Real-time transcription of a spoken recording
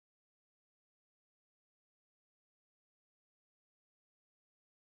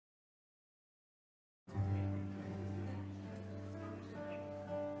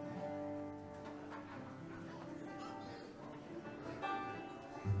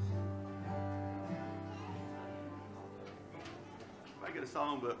Somebody get a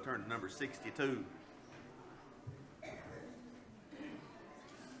songbook, turn to number 62.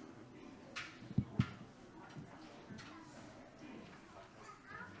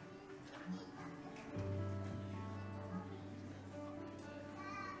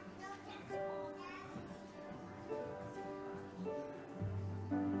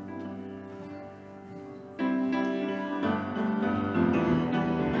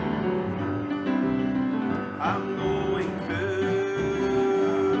 I'm going to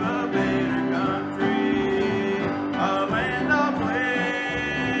a better country, a land of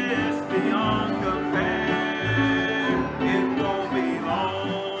bliss beyond compare. It won't be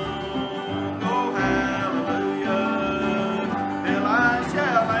long, oh hallelujah, till I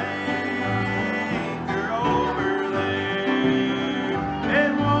shall anchor over there.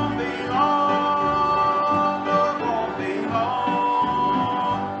 It won't be long, oh it won't be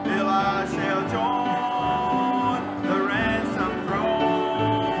long, till I shall join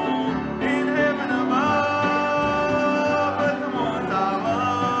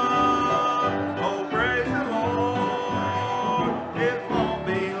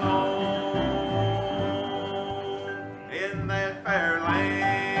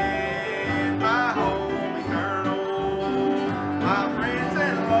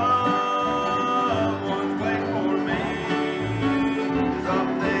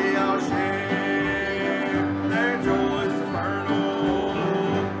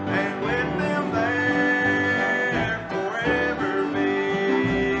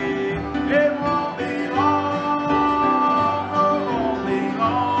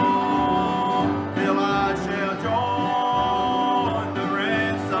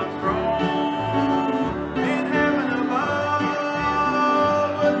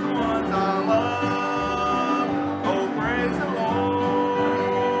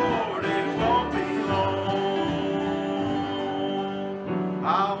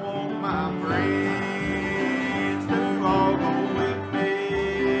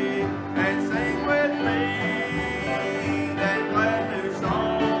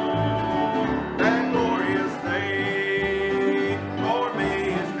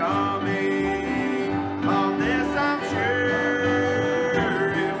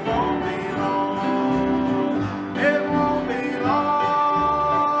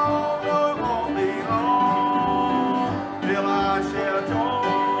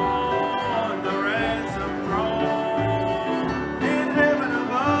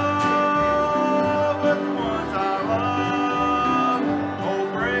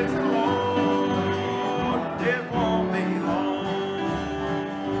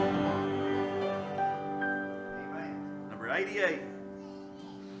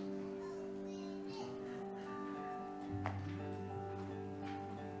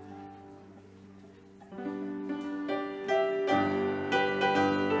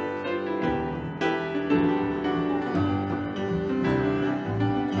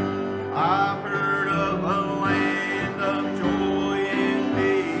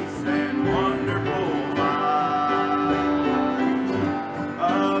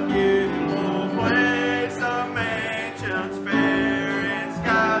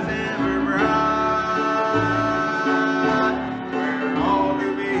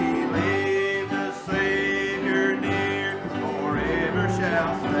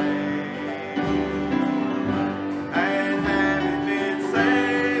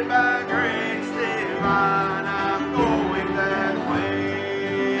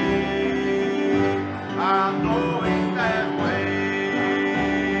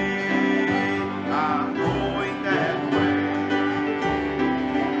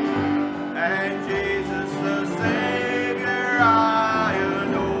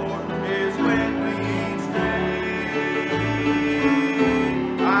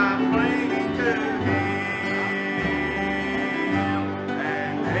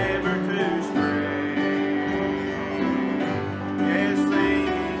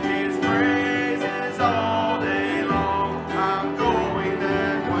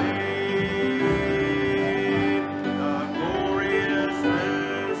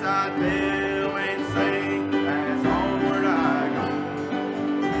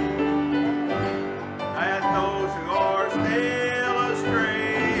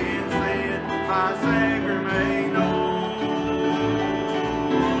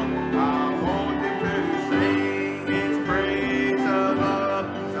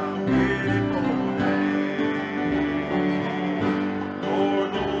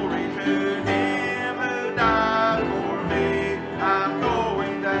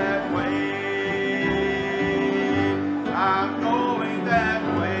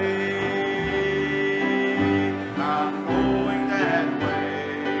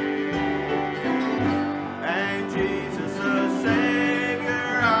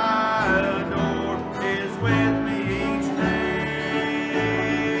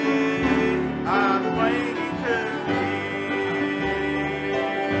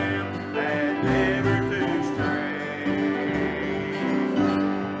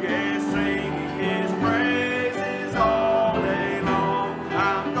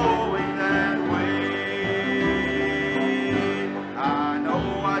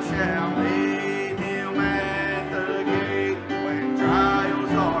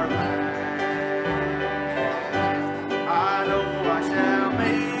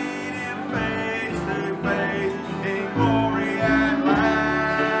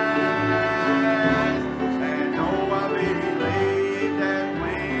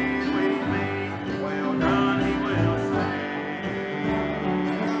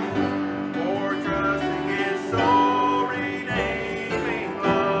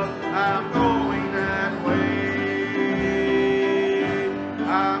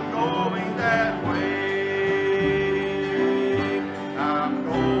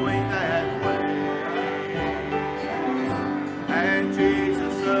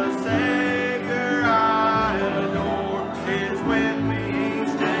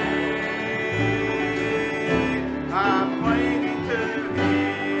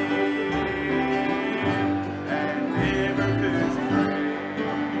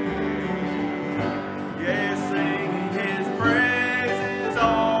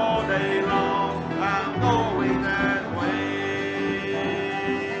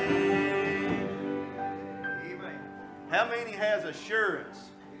How many has assurance,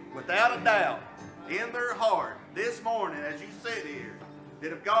 without a doubt, in their heart this morning as you sit here,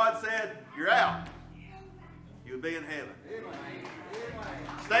 that if God said you're out, you would be in heaven?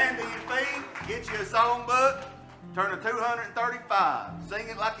 Stand to your feet, get you a songbook, turn to 235, sing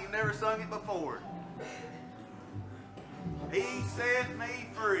it like you've never sung it before. He set me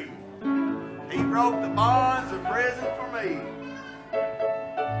free. He broke the bonds of prison for me.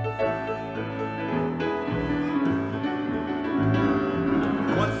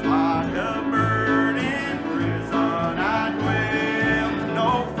 Once like a bird in prison I dwell, no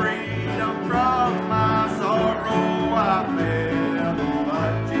freedom from my sorrow I felt.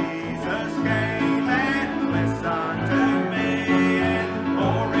 But Jesus came and listened to me, and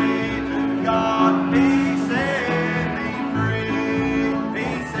glory to God, He set me free. He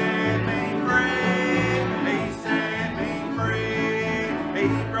set me free. He set me free. He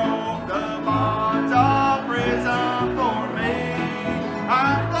broke the bonds of prison for me.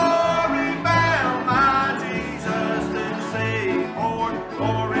 I'm glory bound, my Jesus to save forth.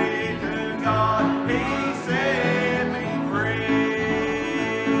 Glory to God, He set me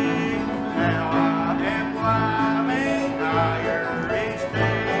free. Now I am climbing higher each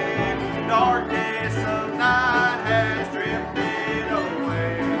day. Darkness of night has drifted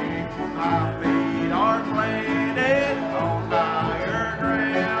away. My feet are planted on higher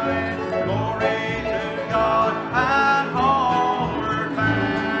ground. Glory to God, I'm homeward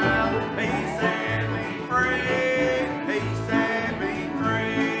bound. He set me free. He set me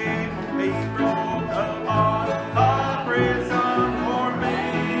free. He broke the bonds of prison for me.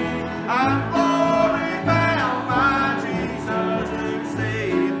 I'm glory bound, my Jesus to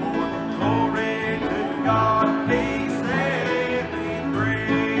save forth. Glory to God, He set me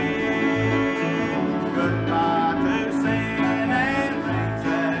free. Goodbye to sin and things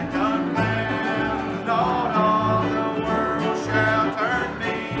that confound. Not all the world shall turn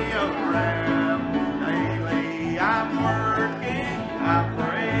me around. Daily I'm working, I'm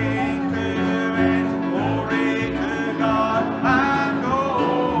praying to, and glory to God I'm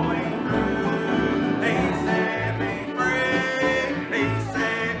going through. He set me free. He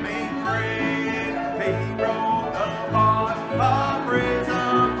set me free. He broke the bonds of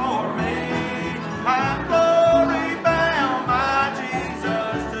prison for me. I'm glory bound, my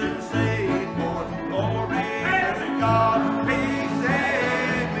Jesus to save forth. Glory to God, He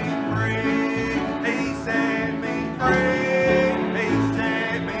set me free. He set me free. He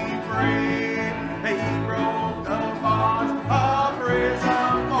set me free. He broke the bonds of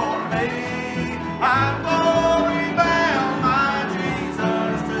prison for me. I'm glory bound, my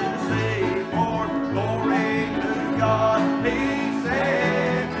Jesus to save forth. Glory to God, He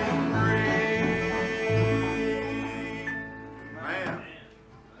set me free. Man.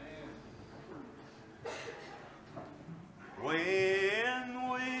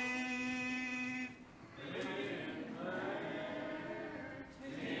 When we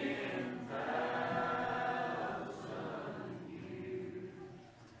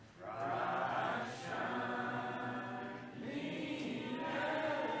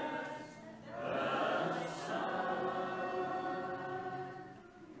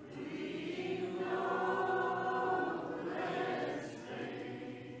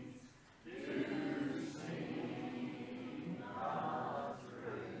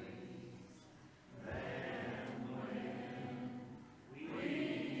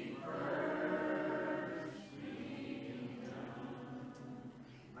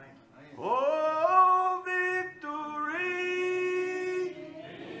oh, victory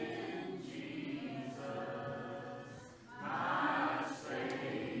in Jesus, my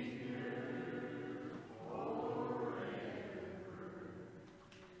Savior forever.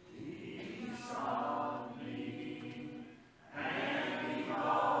 He sought me and He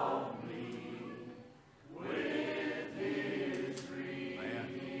called me with His redeeming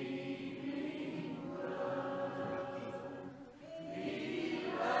blood. He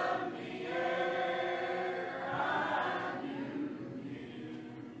loved me ere I knew Him,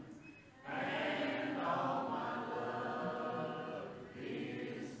 and all my love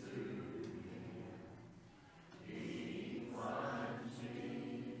is through Him. He plunged me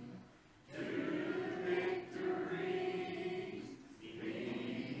to victory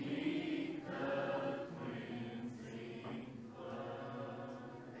beneath the cleansing blood.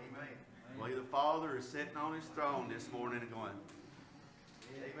 Amen. Well, the Father is sitting on His throne this morning and going,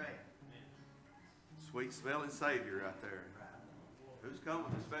 amen. Sweet smelling Savior right there. Who's come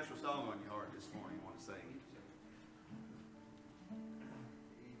with a special song on your heart this morning you want to sing?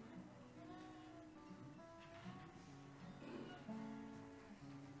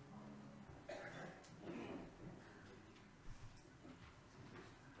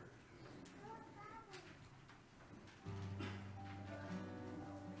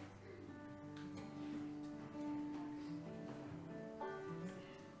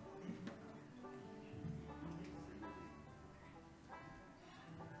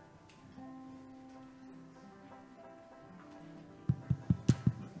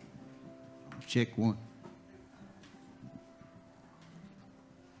 Check one.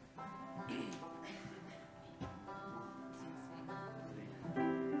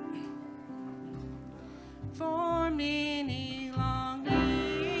 For many long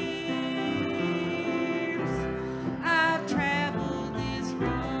years, I've traveled this road.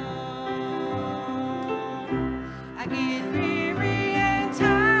 I get weary and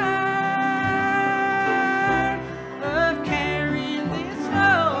tired of carrying this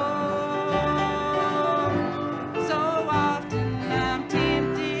load.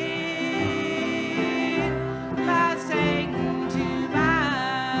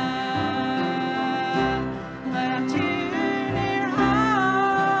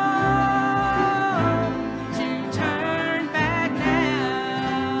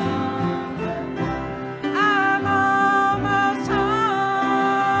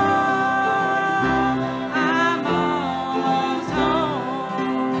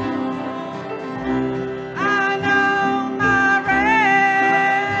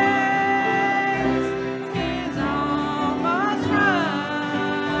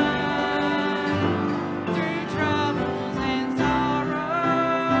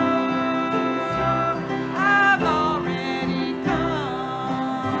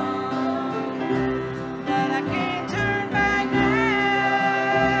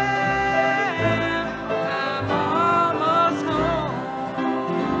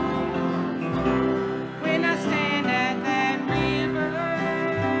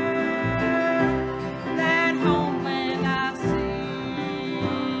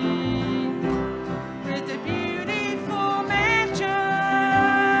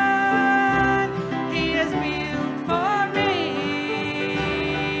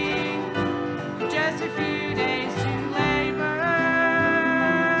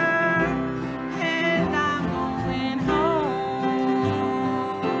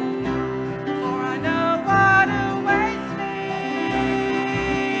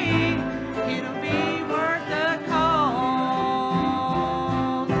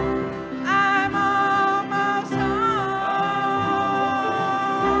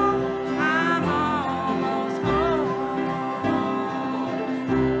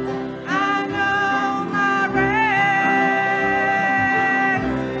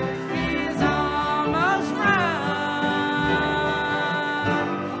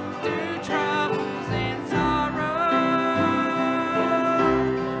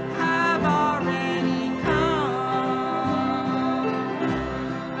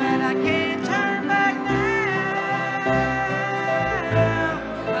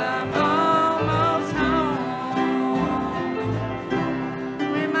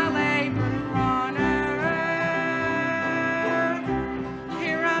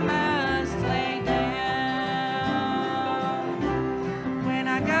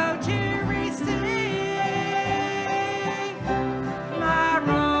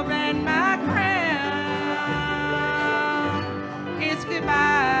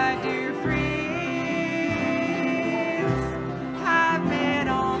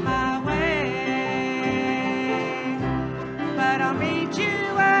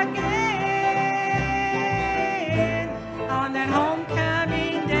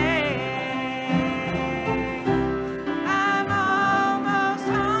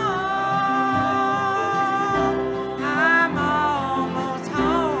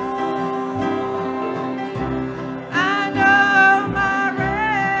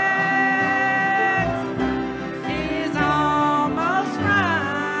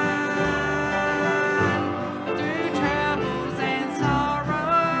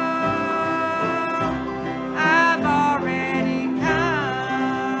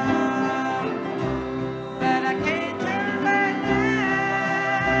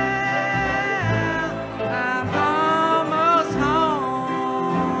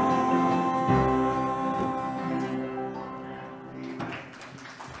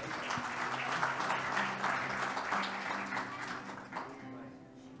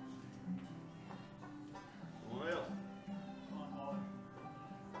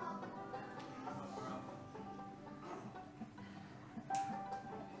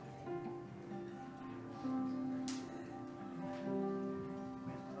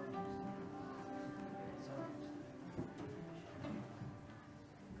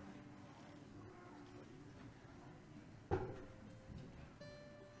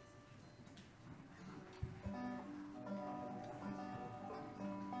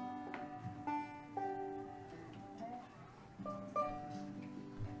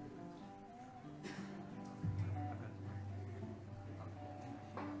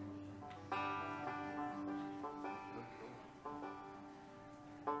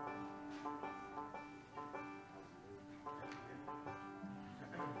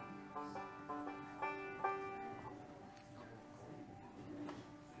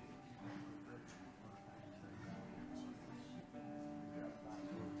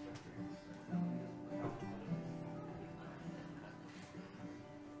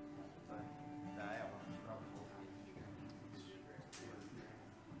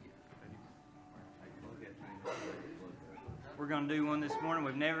 going to do one this morning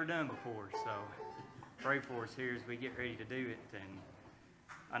we've never done before, so pray for us here as we get ready to do it. And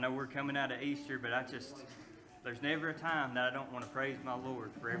I know we're coming out of Easter, but there's never a time that I don't want to praise my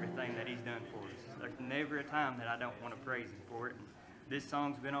Lord for everything that He's done for us. There's never a time that I don't want to praise Him for it. And this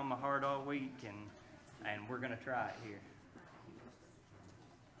song's been on my heart all week, and we're going to try it here.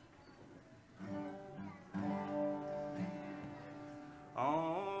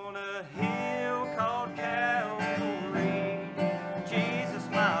 On a hill called Calvary, Jesus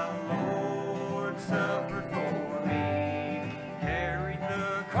my Lord suffered for me, carried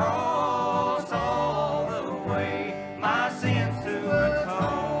the cross all the way, my sins to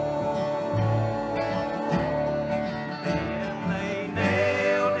atone. Then they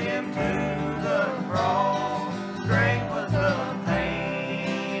nailed Him to the cross, great was the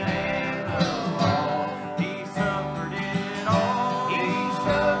pain and the loss. He suffered it all, He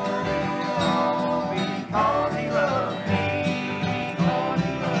suffered it all, because He loved me,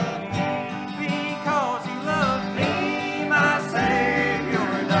 because He loved me, my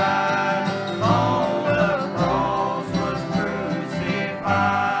Savior died, on the cross was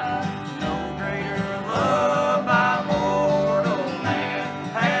crucified. No greater love by mortal man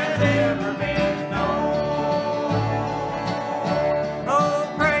has ever been known.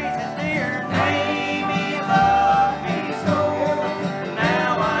 Oh, praise His dear name, He loved me so.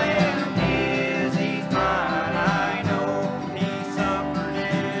 Now I am His, He's mine, I know. He suffered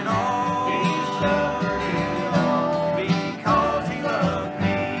it all, He suffered it all, because He loved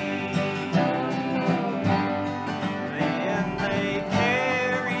me. Then they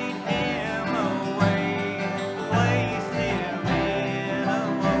carried Him away, placed Him in a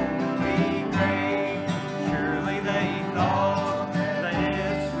lonely grave. Surely they thought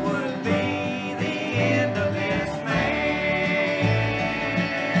this would be the end of this man.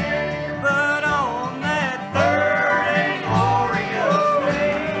 But on that third and glorious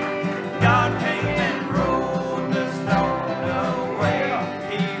day, God came and rolled the stone away.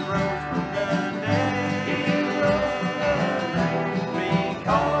 He rose from the dead,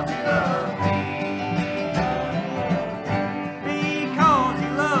 because He loved me. Because He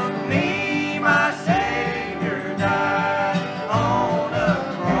loved me, my Savior died, on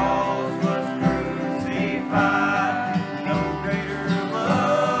a cross was crucified. No greater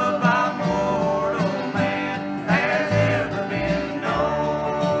love by mortal man has ever been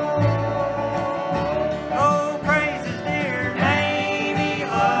known. Oh, praise His dear name, He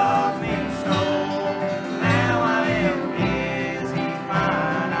loves me so. Now I am His, He's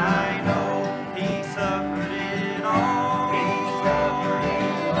mine, I know. He suffered it all, He suffered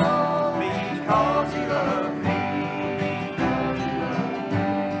it all, because He loved me.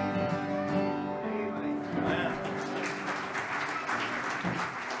 Amen.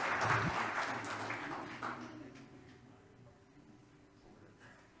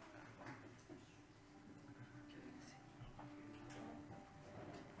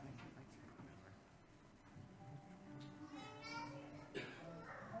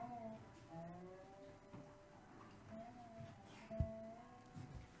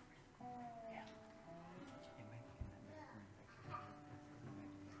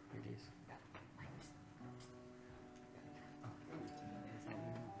 Here it is.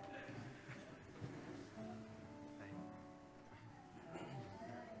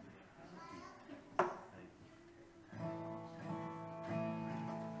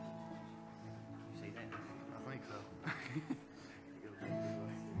 You see that? I think so.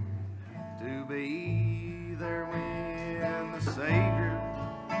 To be there when the Savior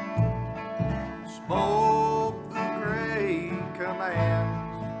spoke the great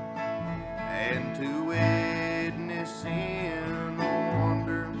commands, and to witness in the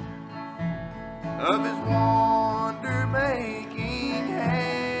wonder of His wonder-making hand.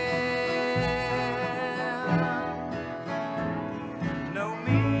 No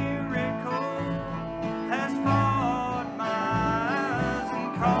miracle has fought my eyes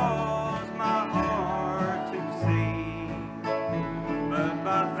and caused my heart to see, but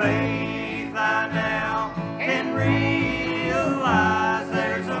by faith I now can realize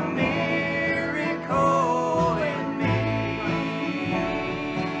there's a miracle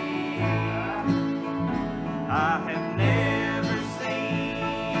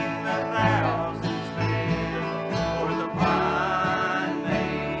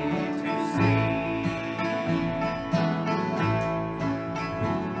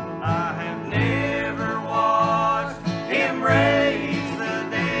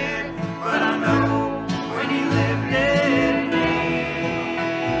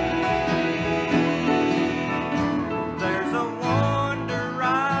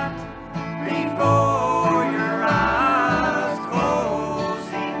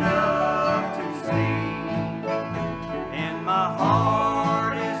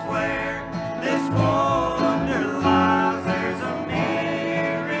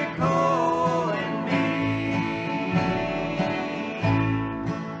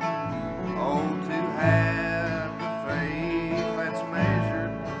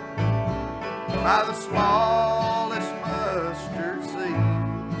by the smallest mustard seed.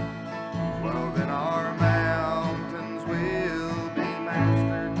 Well, then our mountains will be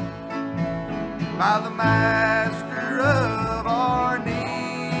mastered by the master of our needs.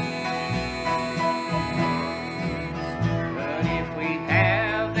 But if we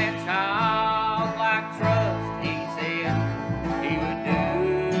have that childlike trust, he said he would do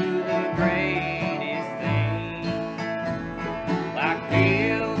the greatest things, like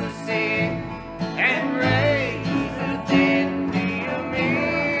heal the sick and raise the dead, be a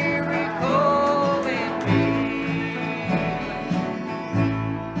miracle in me.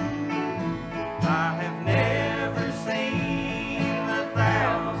 I have never seen the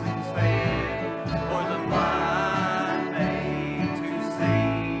thousands fed or the blind made to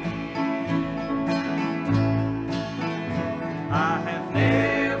see. I have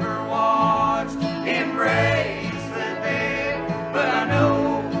never watched him raise the dead, but I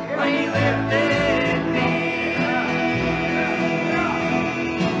know when he lifted me.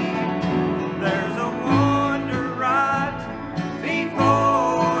 There's a wonder right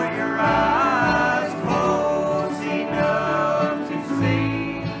before your eyes, close enough to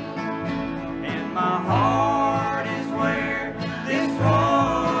see. And my heart is where this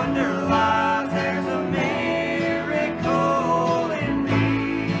wonder lies. There's a miracle in me.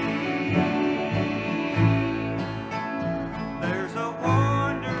 There's a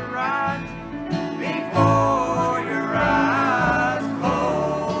wonder right before your eyes,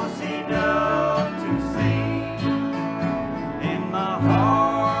 close enough to see. And my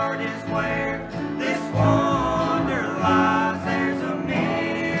heart is where this wonder lies. There's a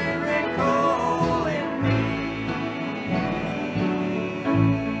miracle in me.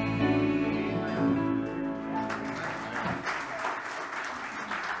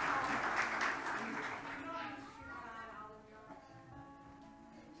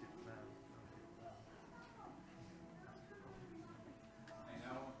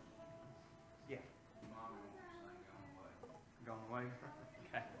 Yeah. Gone away?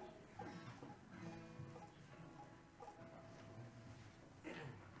 Okay.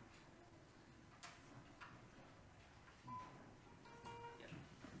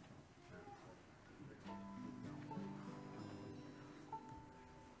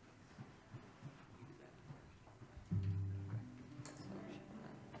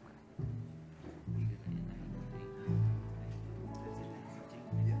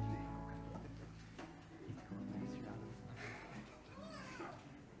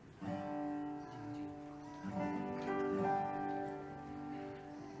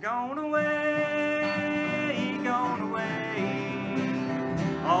 Gone away, gone away.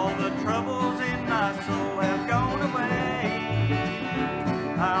 All the troubles in my soul have gone away.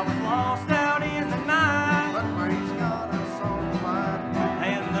 I was lost out in the night, but praise God I saw the light.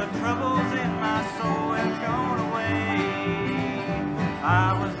 And the troubles in my soul have gone away. I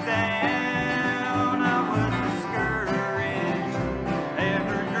was down, I was discouraged.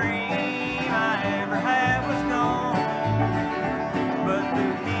 Every dream I ever had was gone. But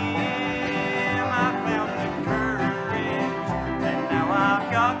through him I found the courage, and now I've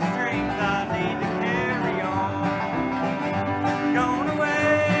got the strength I need to carry on. Gone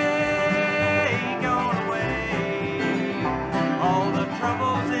away, gone away. All the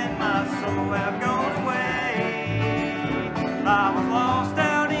troubles in my soul have gone away. I was lost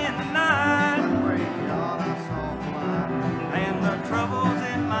out in the night, but praise God I saw the light. And the troubles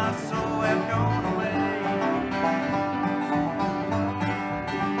in my soul have gone away.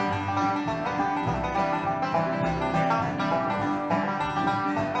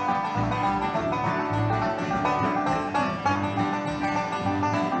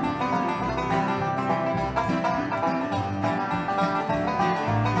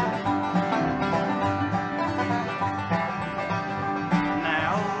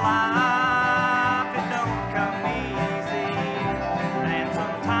 Now life, it don't come easy, and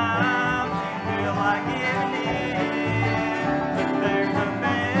sometimes you feel like giving in. But there's a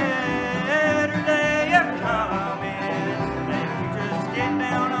better day a-coming, and you just get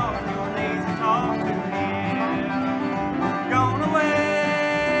down on your knees and talk to him. Gone away,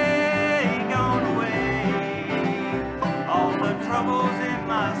 gone away. All the troubles in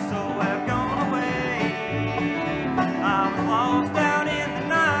my soul have gone away. I was lost out in the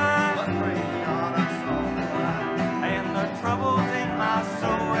night, but praise God I saw the light. And the troubles in my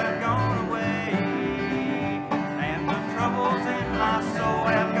soul have gone away. And the troubles in my soul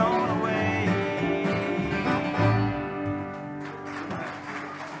have gone away.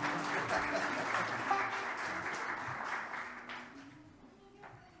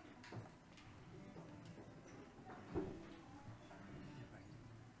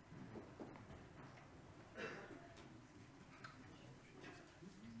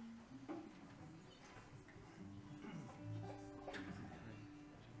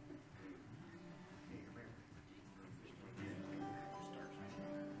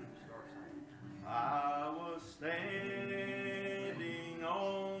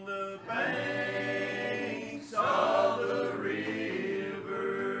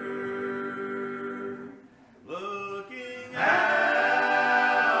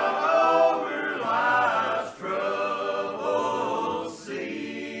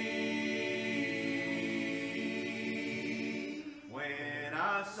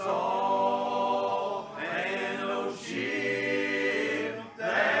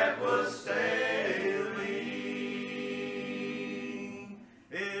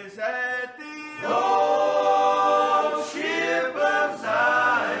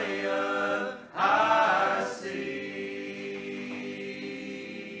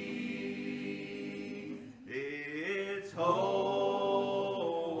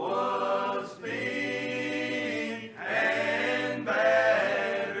 hull was bent and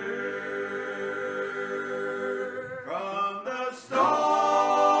battered from the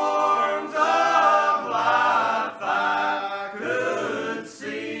storms of life I could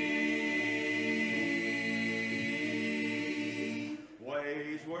see.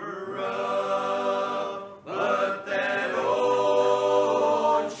 Waves were rough, but that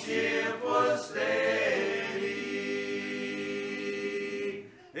old ship was steady.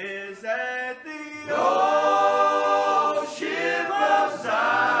 Is that the old ship of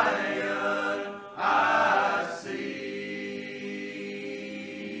Zion I see?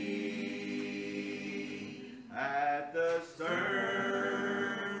 At the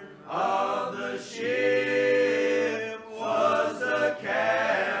stern of the ship was the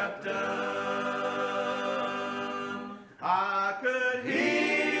captain. I could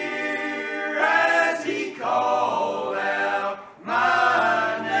hear as he called out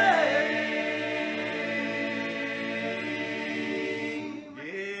my name.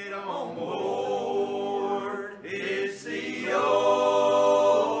 Get on board, it's the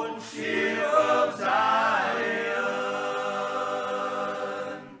old ship of Zion.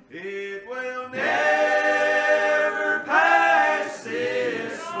 It will never pass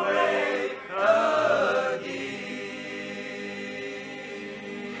this way again.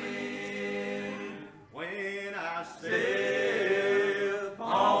 When I step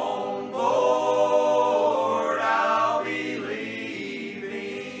on board, I'll be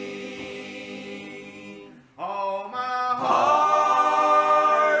leaving all my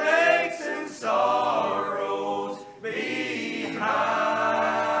heartaches and sorrows behind.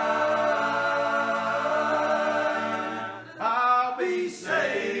 I'll be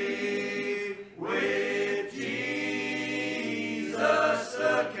safe with Jesus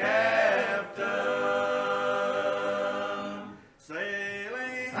the captain,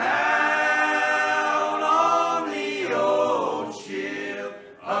 sailing out on the old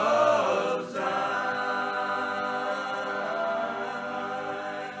ship of Zion.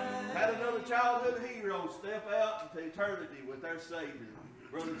 Had another childhood hero step out into eternity with their Savior.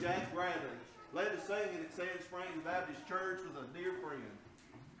 Brother Jack Bradley led us singing at Sand Springs Baptist Church with a dear friend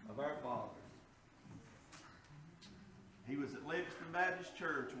of our Father. He was at Livingston Baptist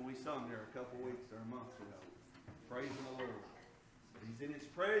Church when we sung there a couple weeks or a month ago. Praising the Lord. But he's in his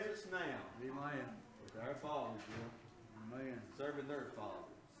presence now. Amen. With our fathers, Amen. serving their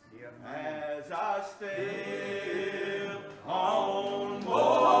fathers. Yeah. As I step on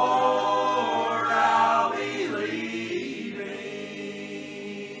board, I'll be leaving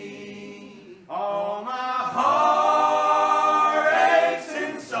all my heartaches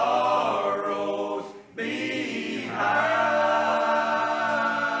and sorrows behind.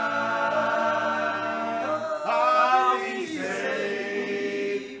 I'll be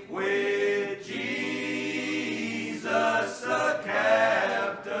safe with Jesus the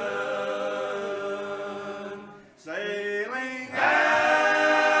captain, sailing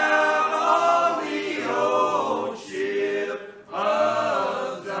out on the old ship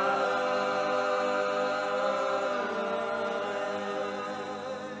of Zion.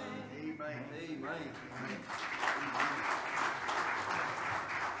 Amen. Amen.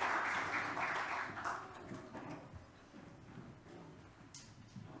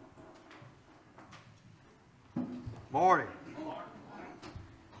 Morning.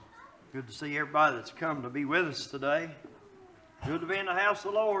 Good to see everybody that's come to be with us today. Good to be in the house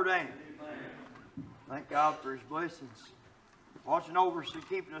of the Lord, ain't it? Thank God for His blessings. Watching over us and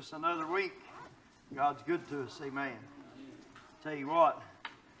keeping us another week. God's good to us, amen. Tell you what,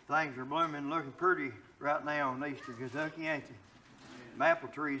 things are blooming, looking pretty right now in Eastern Kentucky, ain't they? Them apple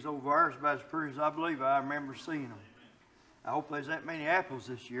trees over there is about as pretty as I believe I remember seeing them. I hope there's that many apples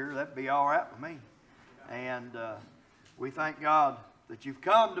this year. That'd be all right with me. And we thank God that you've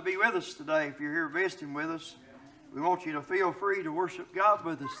come to be with us today. If you're here visiting with us, we want you to feel free to worship God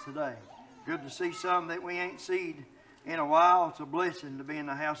with us today. Good to see some that we ain't seen in a while. It's a blessing to be in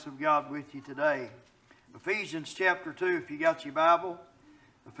the house of God with you today. Ephesians chapter 2, if you got your Bible.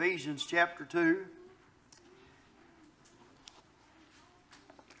 Ephesians chapter 2.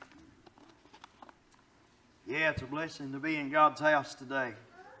 Yeah, it's a blessing to be in God's house today.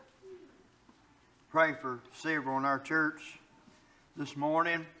 Pray for several in our church this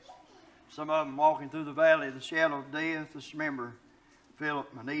morning. Some of them walking through the valley of the shadow of death. Just remember Philip,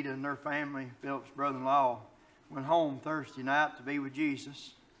 Anita, and their family. Philip's brother-in-law went home Thursday night to be with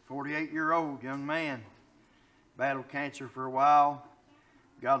Jesus. 48-year-old young man. Battled cancer for a while.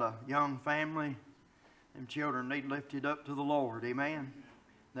 Got a young family. Them children need lifted up to the Lord. Amen.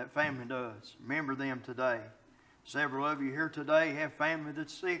 That family does. Remember them today. Several of you here today have family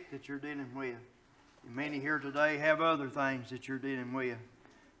that's sick that you're dealing with. And many here today have other things that you're dealing with.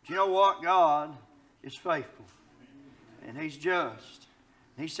 But you know what? God is faithful. And He's just.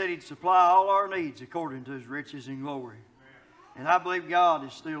 He said He'd supply all our needs according to His riches and glory. And I believe God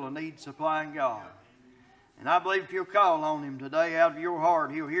is still a need-supplying God. And I believe if you'll call on Him today out of your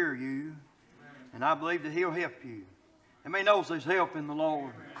heart, He'll hear you. And I believe that He'll help you. How many knows there's help in the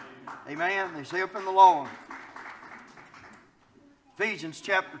Lord? Amen? There's help in the Lord. Ephesians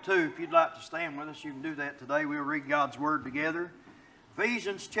chapter 2, if you'd like to stand with us, you can do that today. We'll read God's Word together.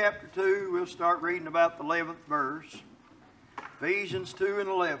 Ephesians chapter 2, we'll start reading about the 11th verse. Ephesians 2 and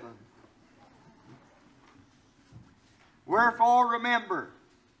 11. Wherefore remember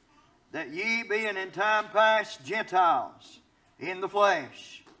that ye being in time past Gentiles in the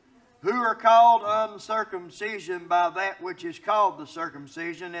flesh, who are called uncircumcision by that which is called the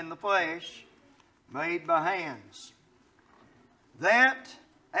circumcision in the flesh, made by hands, that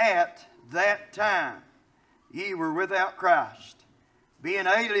at that time ye were without Christ, being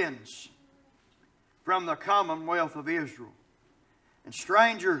aliens from the commonwealth of Israel, and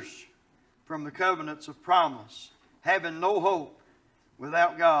strangers from the covenants of promise, having no hope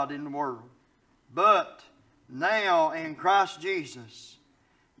without God in the world. But now in Christ Jesus,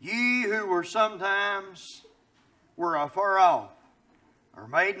 ye who were sometimes were afar off, are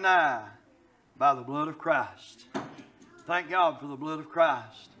made nigh by the blood of Christ. Thank God for the blood of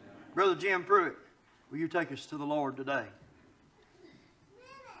Christ. Brother Jim Pruitt, will you take us to the Lord today?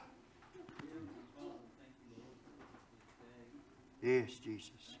 Yes,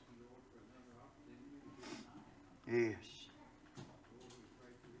 Jesus. Yes.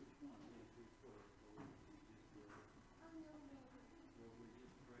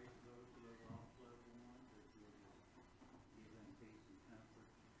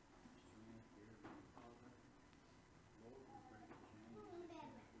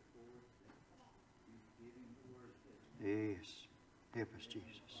 Yes. Help us, Jesus.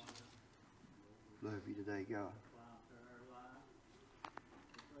 Love you today, God.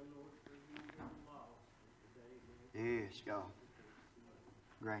 Yes, God.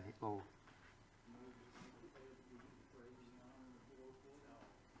 Grant it, Lord.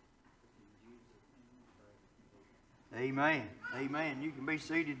 Amen. Amen. You can be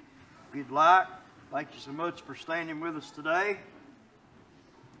seated if you'd like. Thank you so much for standing with us today.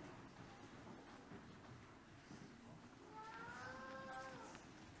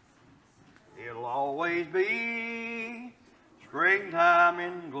 It'll always be springtime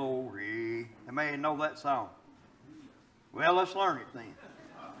in glory. How many know that song? Well, let's learn it then.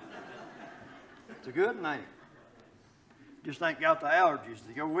 It's a good name. Just ain't got the allergies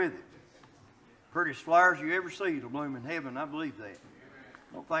to go with it. Prettiest flowers you ever see will bloom in heaven. I believe that.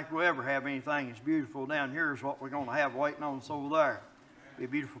 Don't think we'll ever have anything as beautiful down here as what we're going to have waiting on us over there. Be a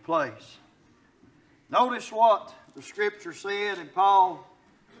beautiful place. Notice what the Scripture said, and Paul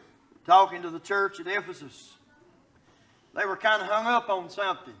talking to the church at Ephesus. They were kind of hung up on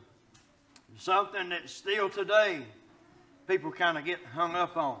something. Something that still today people kind of get hung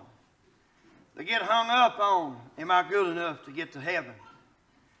up on. They get hung up on, am I good enough to get to heaven?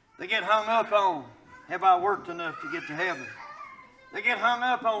 They get hung up on, have I worked enough to get to heaven? They get hung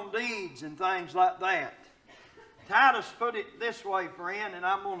up on deeds and things like that. Titus put it this way, friend, and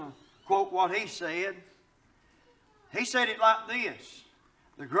I'm going to quote what he said. He said it like this: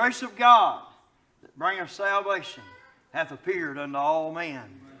 the grace of God that bringeth salvation hath appeared unto all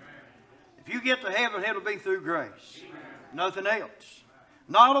men. If you get to heaven, it'll be through grace. Nothing else.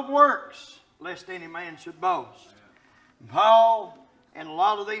 Not of works, lest any man should boast. And Paul and a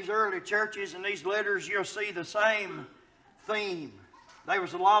lot of these early churches and these letters, you'll see the same theme. There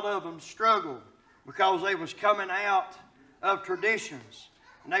was a lot of them struggled because they was coming out of traditions.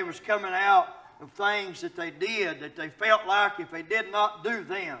 And they was coming out of things that they did that they felt like if they did not do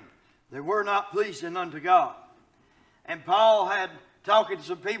them, they were not pleasing unto God. And Paul had talking to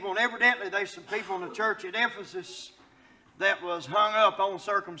some people, and evidently there's some people in the church at Ephesus that was hung up on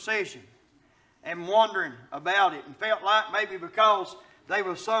circumcision and wondering about it, and felt like maybe because there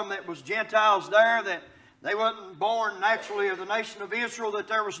was some that was Gentiles there, that they wasn't born naturally of the nation of Israel, that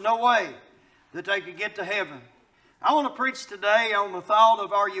there was no way that they could get to heaven. I want to preach today on the thought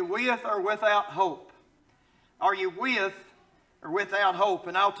of, are you with or without hope? Are you with or without hope?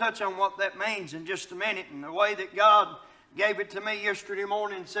 And I'll touch on what that means in just a minute, and the way that God gave it to me yesterday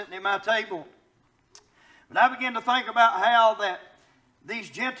morning sitting at my table. But I began to think about how that these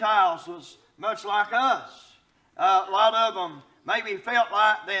Gentiles was much like us. A lot of them maybe felt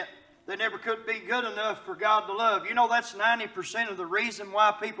like that they never could be good enough for God to love. You know, that's 90% of the reason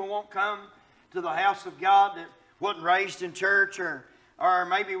why people won't come to the house of God. That wasn't raised in church, or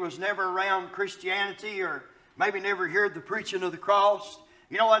maybe was never around Christianity, or maybe never heard the preaching of the cross.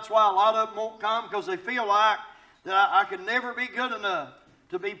 You know, that's why a lot of them won't come, because they feel like that I could never be good enough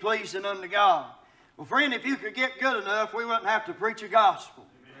to be pleasing unto God. Well, friend, if you could get good enough, we wouldn't have to preach a gospel.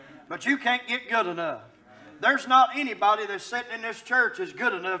 But you can't get good enough. There's not anybody that's sitting in this church is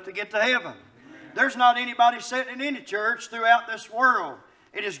good enough to get to heaven. There's not anybody sitting in any church throughout this world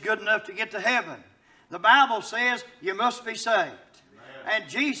it is good enough to get to heaven. The Bible says you must be saved. And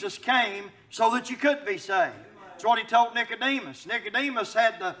Jesus came so that you could be saved. That's what He told Nicodemus. Nicodemus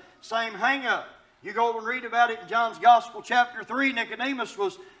had the same hang-up. You go and read about it in John's Gospel, chapter 3. Nicodemus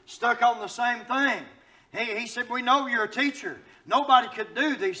was stuck on the same thing. He said, we know you're a teacher. Nobody could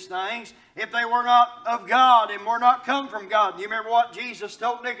do these things if they were not of God and were not come from God. You remember what Jesus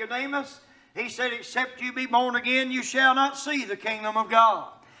told Nicodemus? He said, except you be born again, you shall not see the kingdom of God.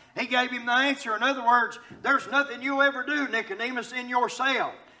 He gave him the answer. In other words, there's nothing you'll ever do, Nicodemus, in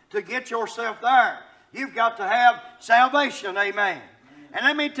yourself to get yourself there. You've got to have salvation, amen. And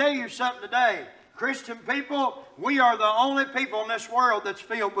let me tell you something today. Christian people, we are the only people in this world that's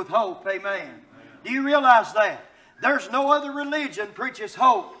filled with hope, amen. Do you realize that? There's no other religion preaches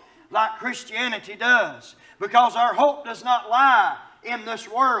hope like Christianity does, because our hope does not lie in this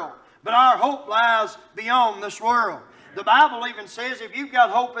world, but our hope lies beyond this world. The Bible even says if you've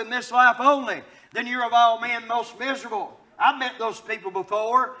got hope in this life only, then you're of all men most miserable. I've met those people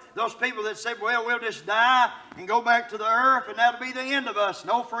before, those people that said, well, we'll just die and go back to the earth and that'll be the end of us.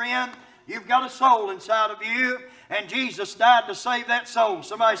 No, friend, you've got a soul inside of you, and Jesus died to save that soul.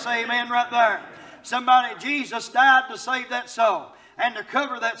 Somebody say amen right there. Jesus died to save that soul, and to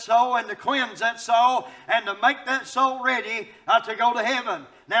cover that soul, and to cleanse that soul, and to make that soul ready to go to heaven.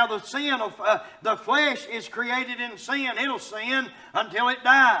 Now the sin of the flesh is created in sin. It'll sin until it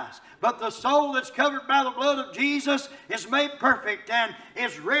dies. But the soul that's covered by the blood of Jesus is made perfect and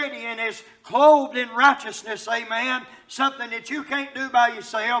is ready and is clothed in righteousness, amen. Something that you can't do by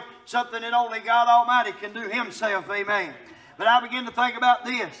yourself, something that only God Almighty can do Himself, amen. But I begin to think about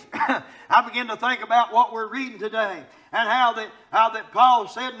this. I begin to think about what we're reading today, and how that Paul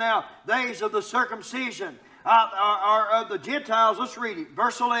said, now, days of the circumcision are of the Gentiles. Let's read it.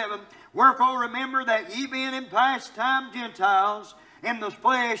 Verse 11. Wherefore remember that ye being in past time Gentiles in the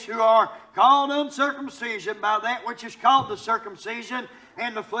flesh, who are called uncircumcision by that which is called the circumcision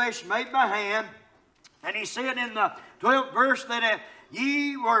in the flesh made by hand. And he said in the 12th verse that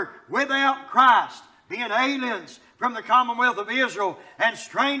ye were without Christ, being aliens from the commonwealth of Israel, and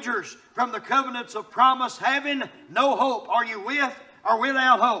strangers from the covenants of promise, having no hope. Are you with or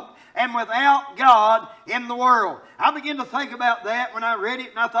without hope? And without God in the world. I began to think about that when I read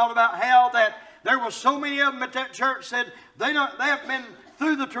it, and I thought about how that there were so many of them at that church said they have been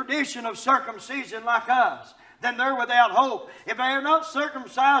through the tradition of circumcision like us. Then they're without hope. If they are not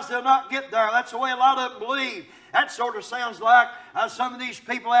circumcised, they'll not get there. That's the way a lot of them believe. That sort of sounds like some of these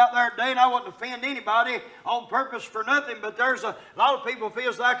people out there today, and I wouldn't offend anybody on purpose for nothing, but there's a lot of people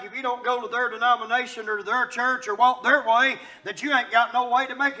feels like if you don't go to their denomination or to their church or walk their way, that you ain't got no way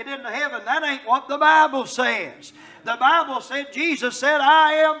to make it into heaven. That ain't what the Bible says. The Bible said, Jesus said,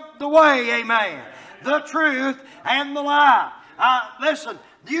 I am the way, amen, the truth, and the life. Listen,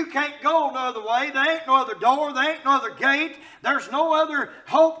 you can't go no other way. There ain't no other door. There ain't no other gate. There's no other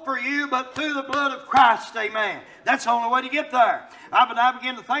hope for you but through the blood of Christ, amen. That's the only way to get there. But I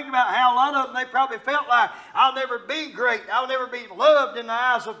began to think about how a lot of them, they probably felt like, I'll never be great. I'll never be loved in the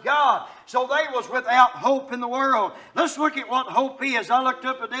eyes of God. So they was without hope in the world. Let's look at what hope is. I looked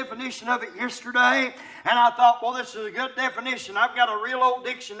up a definition of it yesterday, and I thought, well, this is a good definition. I've got a real old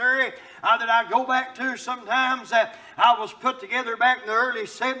dictionary that I go back to sometimes that I was put together back in the early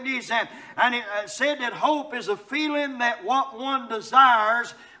 70s, and it said that hope is a feeling that what one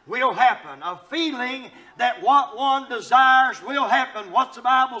desires will happen. A feeling that what one desires will happen. What's the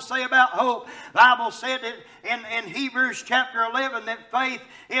Bible say about hope? The Bible said it in Hebrews chapter 11 that faith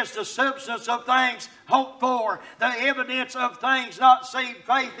is the substance of things hoped for, the evidence of things not seen.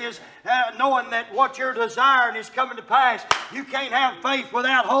 Faith is knowing that what you're desiring is coming to pass. You can't have faith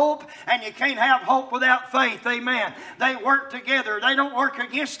without hope, and you can't have hope without faith. Amen. They work together. They don't work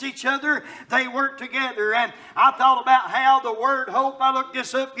against each other. They work together. And I thought about how the word hope, I looked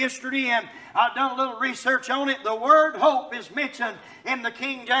this up yesterday, and I've done a little research research on it, the word hope is mentioned in the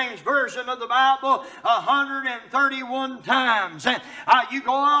King James Version of the Bible 131 times. And you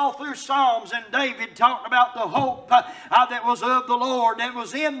go all through Psalms, and David talked about the hope that was of the Lord, that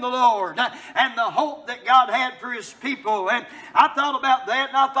was in the Lord, and the hope that God had for His people. And I thought about that,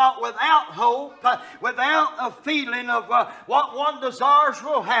 and I thought, without hope, without a feeling of what one desires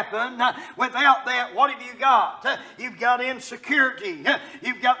will happen, without that, what have you got? You've got insecurity,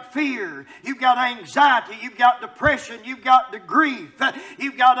 you've got fear, you've got anxiety, you've got depression, you've got the grief,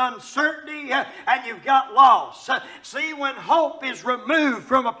 you've got uncertainty, and you've got loss. See, when hope is removed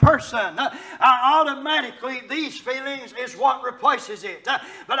from a person, automatically these feelings is what replaces it.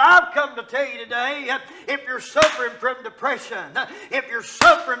 But I've come to tell you today, if you're suffering from depression, if you're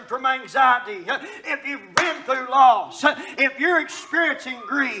suffering from anxiety, if you've been through loss, if you're experiencing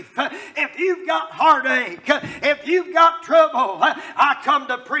grief, if you've got heartache, if you've got trouble, I come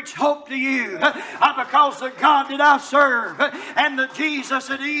to preach hope to you, because the God that I serve and the Jesus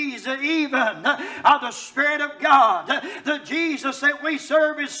that He's even the Spirit of God, the Jesus that we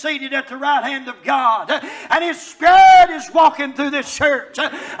serve is seated at the right hand of God, and His Spirit is walking through this church,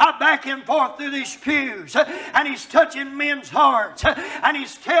 back and forth through these pews, and He's touching men's hearts, and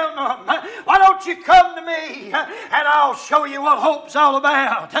He's telling them, why don't you come to me and I'll show you what hope's all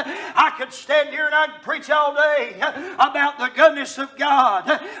about. I could stand here and I could preach all day about the goodness of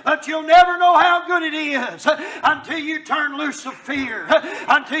God, but you'll never know how good it is until you turn loose of fear,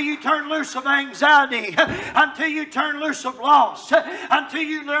 until you turn loose of anxiety, until you turn loose of loss, until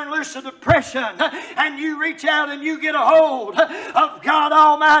you turn loose of depression, and you reach out and you get a hold of God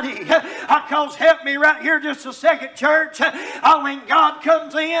Almighty. Because, help me right here just a second, church, when God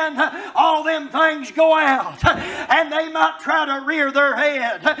comes in, all them things go out, and they might try to rear their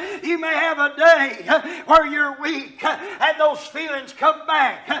head. You may have a day where you're weak and those feelings come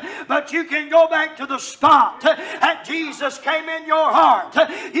back, but you can go back to the spot that Jesus came in your heart.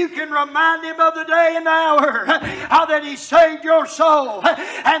 You can remind Him of the day and the hour that He saved your soul,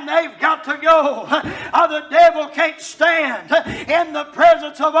 and they've got to go. The devil can't stand in the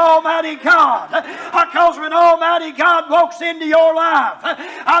presence of Almighty God, because when Almighty God walks into your life,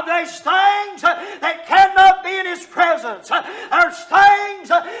 there's things that cannot be in His presence. There's things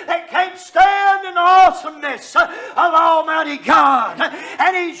that can't stand in the awesomeness of Almighty God.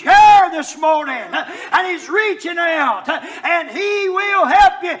 And He's here this morning, and He's reaching out, and He will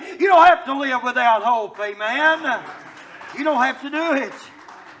help you. You don't have to live without hope, amen? You don't have to do it.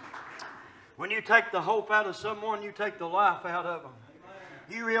 When you take the hope out of someone, you take the life out of them.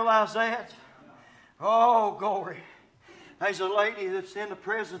 You realize that? Oh, glory. There's a lady that's in the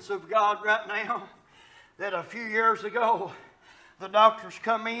presence of God right now that a few years ago the doctors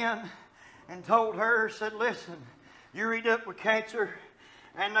come in and told her, said, listen, you're eat up with cancer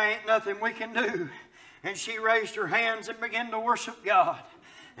and there ain't nothing we can do. And she raised her hands and began to worship God.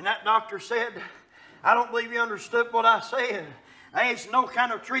 And that doctor said, I don't believe you understood what I said. There's no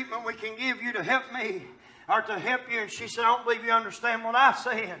kind of treatment we can give you to help me or to help you. And she said, I don't believe you understand what I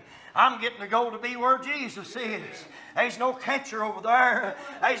said. I'm getting to go to be where Jesus is. There's no cancer over there.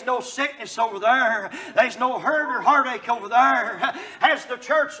 There's no sickness over there. There's no hurt or heartache over there. Has the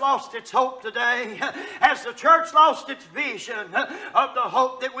church lost its hope today? Has the church lost its vision of the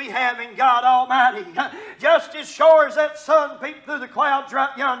hope that we have in God Almighty? Just as sure as that sun peeped through the clouds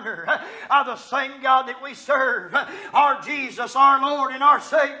right yonder, the same God that we serve, our Jesus, our Lord and our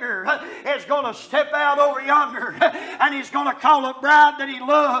Savior, is going to step out over yonder, and He's going to call a bride that He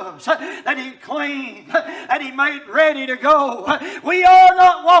loves, that He cleaned, that He made ready to go. We are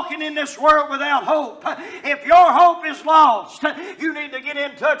not walking in this world without hope. If your hope is lost, you need to get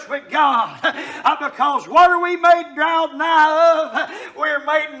in touch with God, because what are we made nigh of? We're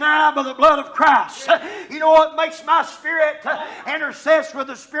made nigh by the blood of Christ. You know what makes my spirit intercess with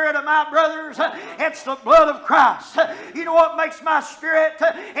the spirit of my brothers? It's the blood of Christ. You know what makes my spirit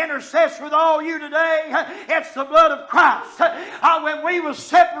intercess with all you today? It's the blood of Christ. When we was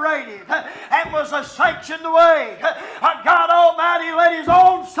separated and was a sanctioned away, God Almighty let His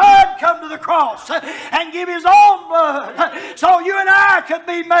own Son come to the cross and give His own blood so you and I could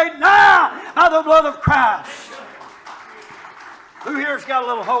be made nigh by the blood of Christ. Who here's got a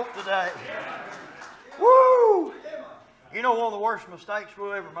little hope today? Woo! You know one of the worst mistakes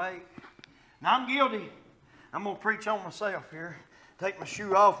we'll ever make? Now I'm guilty. I'm going to preach on myself here. Take my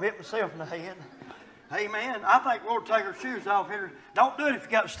shoe off, hit myself in the head. Amen. I think we'll take our shoes off here. Don't do it if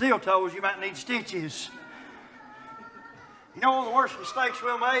you got steel toes. You might need stitches. You know one of the worst mistakes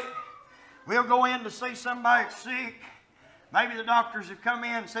we'll make? We'll go in to see somebody that's sick. Maybe the doctors have come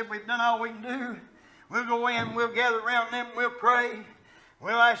in and said we've done all we can do. We'll go in, we'll gather around them, we'll pray.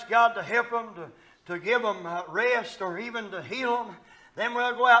 We'll ask God to help them, to give them rest or even to heal them, then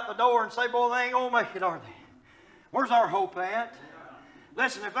we'll go out the door and say, boy, they ain't going to make it, are they? Where's our hope at?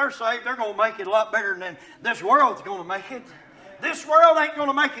 Listen, if they're saved, they're going to make it a lot better than this world's going to make it. This world ain't going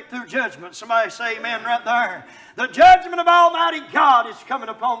to make it through judgment. Somebody say amen right there. The judgment of Almighty God is coming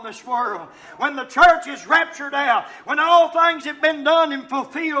upon this world. When the church is raptured out, when all things have been done and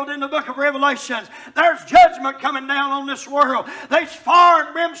fulfilled in the book of Revelations, there's judgment coming down on this world. There's fire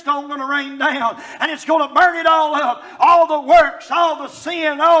and brimstone going to rain down, and it's going to burn it all up. All the works, all the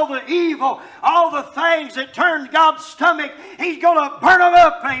sin, all the evil, all the things that turned God's stomach, He's going to burn them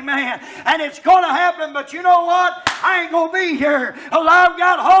up, amen. And it's going to happen, but you know what? I ain't going to be here. I've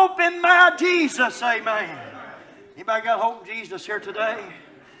got hope in my Jesus, amen. Anybody got hope in Jesus here today?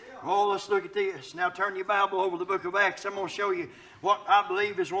 Oh, let's look at this. Now turn your Bible over to the book of Acts. I'm going to show you what I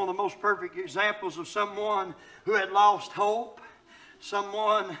believe is one of the most perfect examples of someone who had lost hope.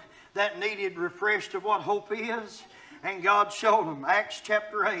 Someone that needed refreshed of what hope is. And God showed them. Acts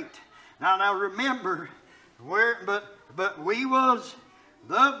chapter 8. Now remember, but we was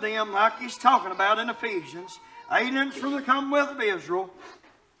of them, like he's talking about in Ephesians, aliens from the commonwealth of Israel,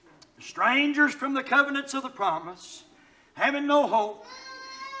 strangers from the covenants of the promise, having no hope,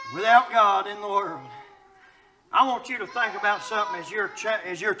 without God in the world. I want you to think about something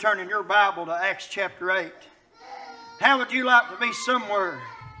as you're turning your Bible to Acts chapter 8. How would you like to be somewhere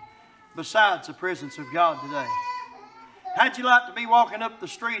besides the presence of God today? How'd you like to be walking up the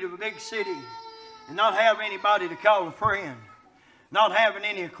street of a big city and not have anybody to call a friend? Not having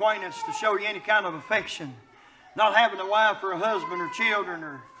any acquaintance to show you any kind of affection? Not having a wife or a husband or children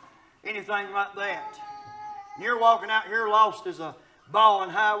or anything like that? And you're walking out here lost as a ball in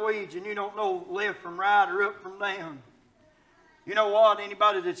high weeds and you don't know left from right or up from down. You know what?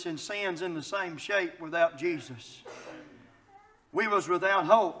 Anybody that's in sin's in the same shape without Jesus. We was without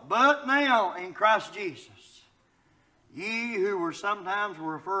hope. But now in Christ Jesus, ye who were sometimes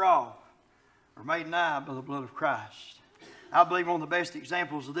were afar off are made nigh by the blood of Christ. I believe one of the best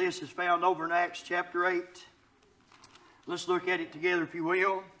examples of this is found over in Acts chapter 8. Let's look at it together if you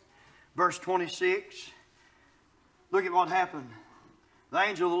will. Verse 26. Look at what happened. The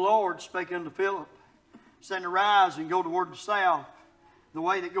angel of the Lord spake unto Philip, saying, arise and go toward the south, the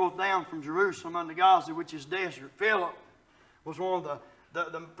way that goeth down from Jerusalem unto Gaza, which is desert. Philip was one of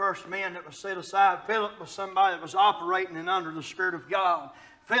the first men that was set aside. Philip was somebody that was operating and under the Spirit of God.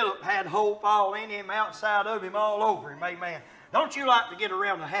 Philip had hope all in him, outside of him, all over him. Amen. Don't you like to get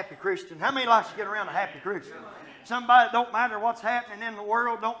around a happy Christian? How many likes to get around a happy Christian? Somebody, don't matter what's happening in the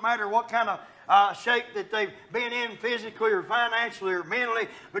world, don't matter what kind of shape that they've been in physically or financially or mentally,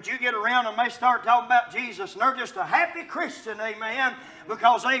 but you get around them, they start talking about Jesus, and they're just a happy Christian, amen,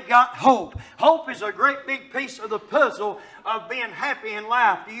 because they've got hope. Hope is a great big piece of the puzzle of being happy in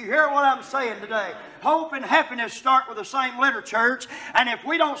life. Do you hear what I'm saying today? Hope and happiness start with the same letter, church, and if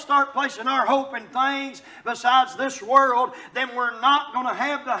we don't start placing our hope in things besides this world, then we're not going to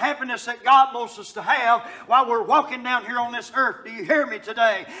have the happiness that God wants us to have while we're walking down here on this earth. Do you hear me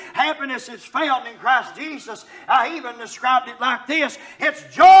today? Happiness is found in Christ Jesus. I even described it like this. It's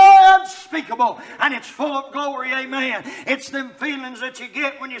joy unspeakable, and it's full of glory, amen. It's them feelings that you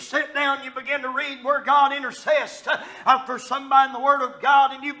get when you sit down and you begin to read where God intercedes for somebody in the Word of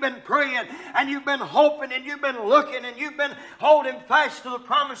God, and you've been praying, and you've been hoping, and you've been looking, and you've been holding fast to the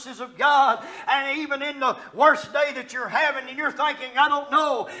promises of God. And even in the worst day that you're having, and you're thinking, I don't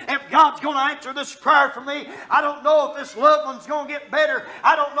know if God's going to answer this prayer for me. I don't know if this loved one's going to get better.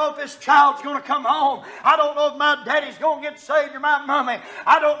 I don't know if this child's going to come home. I don't know if my daddy's going to get saved or my mommy.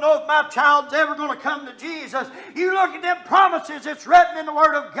 I don't know if my child's ever going to come to Jesus. You look at them promises that's written in the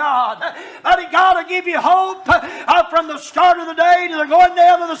Word of God. That God will give you hope from the start of the day to the going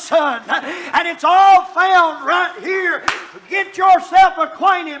down of the sun. And it's all found right here. Get yourself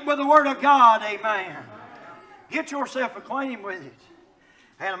acquainted with the Word of God. Amen. Get yourself acquainted with it.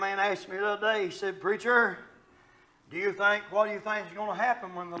 I had a man ask me the other day, he said, preacher, what do you think is going to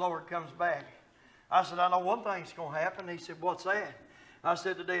happen when the Lord comes back? I said, I know one thing's going to happen. He said, what's that? I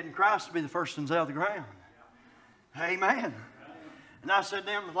said, the dead in Christ will be the first ones out of the ground. Amen. And I said,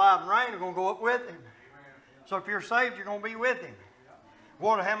 them alive and reign are going to go up with Him. So if you're saved, you're going to be with Him.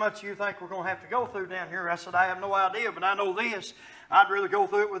 Wonder how much you think we're going to have to go through down here. I said, I have no idea, but I know this. I'd rather go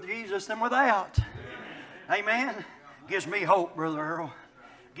through it with Jesus than without. Amen. Gives me hope, Brother Earl.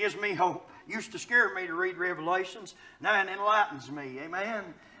 Gives me hope. Used to scare me to read Revelations. Now it enlightens me. Amen.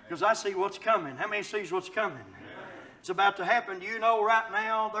 Because I see what's coming. How many sees what's coming? It's about to happen. Do you know right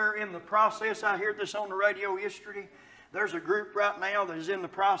now they're in the process? I heard this on the radio yesterday. There's a group right now that is in the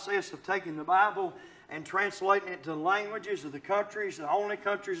process of taking the Bible and translating it to the languages of the countries, the only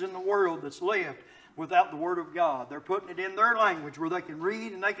countries in the world that's left without the Word of God. They're putting it in their language where they can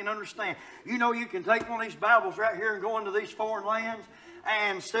read and they can understand. You know, you can take one of these Bibles right here and go into these foreign lands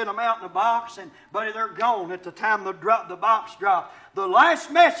and set them out in a box, and buddy, they're gone at the time the box drops. The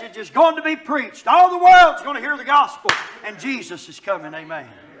last message is going to be preached. All the world's going to hear the gospel, and Jesus is coming. Amen.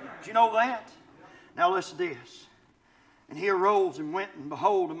 Do you know that? Now listen to this. And he arose and went, and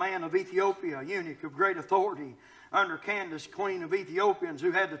behold, a man of Ethiopia, a eunuch of great authority, under Candace, queen of Ethiopians,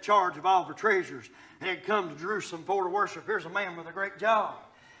 who had the charge of all the treasures, and had come to Jerusalem for to worship. Here's a man with a great job.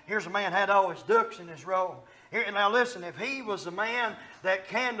 Here's a man had all his ducks in his row. Here, now listen, if he was the man that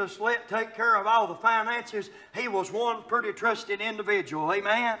Candace let take care of all the finances, he was one pretty trusted individual.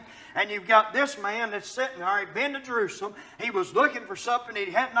 Amen? And you've got this man that's sitting there. He'd been to Jerusalem. He was looking for something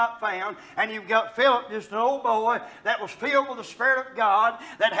he had not found. And you've got Philip, just an old boy that was filled with the Spirit of God,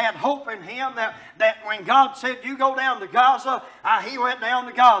 that had hope in him, that when God said, you go down to Gaza, he went down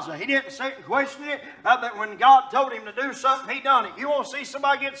to Gaza. He didn't sit and question it, but when God told him to do something, he done it. You want to see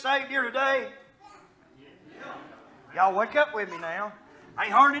somebody get saved here today? Y'all wake up with me now. I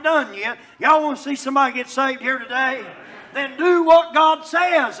ain't hardly done yet. Y'all want to see somebody get saved here today? Then do what God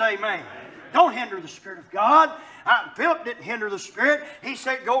says. Amen. Don't hinder the Spirit of God. Philip didn't hinder the Spirit. He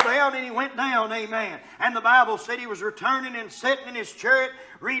said, go down, and he went down. Amen. And the Bible said he was returning and sitting in his chariot,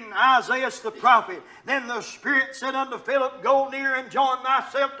 reading Isaiah the prophet. Then the Spirit said unto Philip, go near and join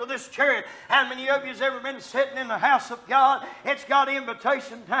thyself to this chariot. How many of you has ever been sitting in the house of God? It's got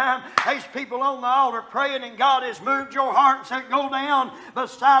invitation time. There's people on the altar praying, and God has moved your heart and said, go down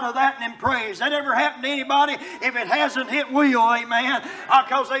beside of that and pray. Has that ever happened to anybody? If it hasn't, it will. Amen.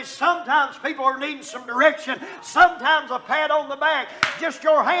 Because sometimes people are needing some direction. Sometimes a pat on the back. Just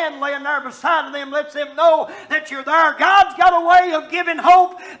your hand laying there beside of them lets them know that you're there. God's got a way of giving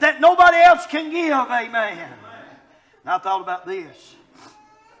hope that nobody else can give. Amen. Now I thought about this.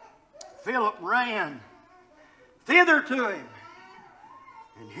 Philip ran thither to him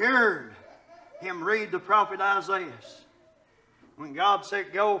and heard him read the prophet Isaiah. When God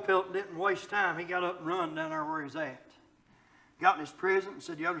said go, Philip didn't waste time. He got up and run down there where he's at. Got in his presence and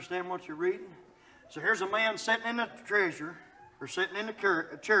said, you understand what you're reading? So here's a man sitting in the treasure, or sitting in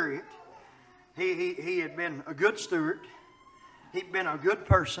the chariot. He had been a good steward. He'd been a good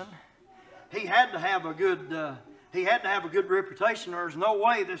person. He had to have a good reputation. There's no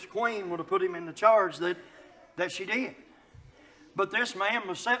way this queen would have put him in the charge that she did. But this man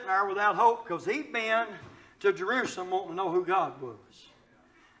was sitting there without hope, because he'd been to Jerusalem wanting to know who God was.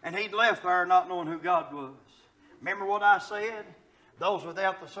 And he'd left there not knowing who God was. Remember what I said? Those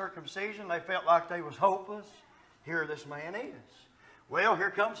without the circumcision, they felt like they was hopeless. Here this man is. Well,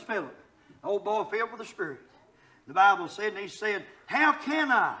 here comes Philip, old boy filled with the Spirit. The Bible said, and he said, how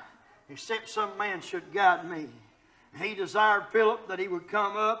can I, except some man should guide me? And he desired Philip that he would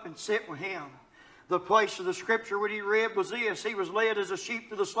come up and sit with him. The place of the Scripture which he read was this: he was led as a sheep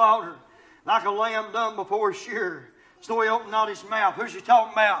to the slaughter, like a lamb dumb before his shearer. So he opened not his mouth. Who's he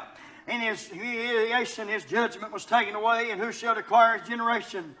talking about? In his humiliation, his judgment was taken away, and who shall declare his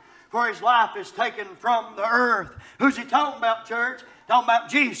generation? For his life is taken from the earth. Who's he talking about, church? Talking about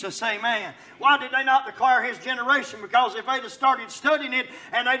Jesus, amen. Why did they not declare his generation? Because if they'd have started studying it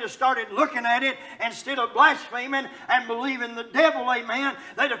and they'd have started looking at it, instead of blaspheming and believing the devil, amen,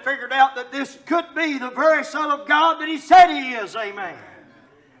 they'd have figured out that this could be the very Son of God that he said he is, amen.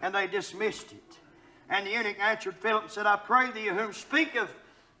 And they dismissed it. And the eunuch answered Philip and said, I pray thee, whom speaketh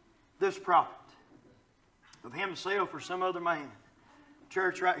this prophet? Of himself or some other man?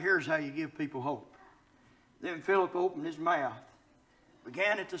 Church, right here is how you give people hope. Then Philip opened his mouth,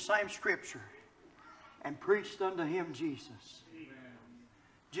 began at the same Scripture, and preached unto him Jesus. Amen.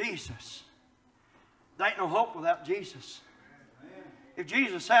 Jesus. There ain't no hope without Jesus. Amen. If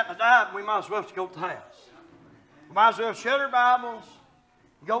Jesus hadn't died, we might as well go to the house. We might as well shut our Bibles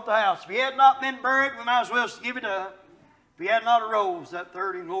and go to the house. If he had not been buried, we might as well give it up. If he had not arose that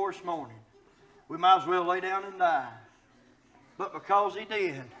third and glorious morning, we might as well lay down and die. But because he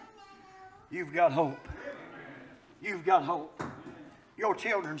did, you've got hope. You've got hope. Your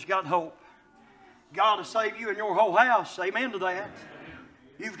children's got hope. God will save you and your whole house. Amen to that.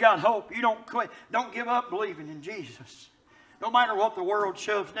 You've got hope. You don't quit. Don't give up believing in Jesus. No matter what the world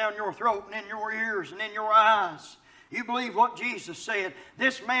shoves down your throat and in your ears and in your eyes. You believe what Jesus said.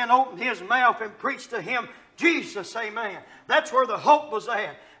 This man opened his mouth and preached to him Jesus, amen. That's where the hope was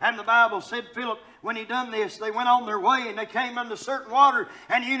at. And the Bible said Philip, when he done this, they went on their way and they came unto certain water.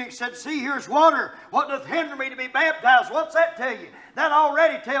 And the eunuch said, see, here's water. What doth hinder me to be baptized? What's that tell you? That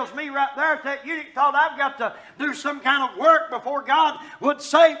already tells me right there that eunuch thought I've got to do some kind of work before God would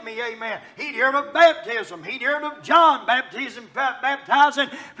save me. Amen. He'd heard of baptism. He'd heard of John baptizing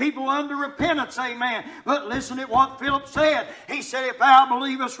people under repentance. Amen. But listen to what Philip said. He said, if thou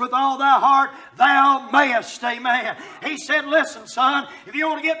believest with all thy heart, thou mayest. Amen. He said, listen, son, if you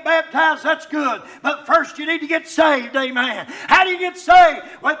want to get baptized, that's good. But first you need to get saved. Amen. How do you get saved?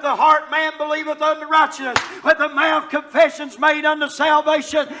 With the heart man believeth unto righteousness. With the mouth confessions made unto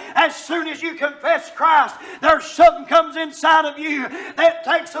salvation. As soon as you confess Christ, there's something comes inside of you that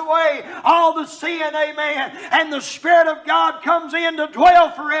takes away all the sin. Amen. And the Spirit of God comes in to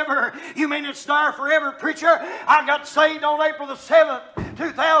dwell forever. You mean it's there forever, preacher? I got saved on April the 7th,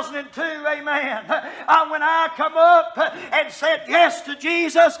 2002. Amen. When I come up and said yes to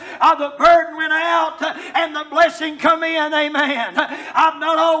Jesus, the burden went out and the blessing come in. Amen. I've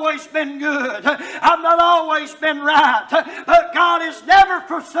not always been good. I've not always been right. But God has never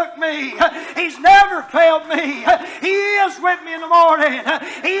forsook me. He's never failed me. He is with me in the morning.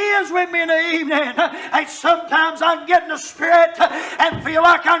 He is with me in the evening. And sometimes I can get in the Spirit and feel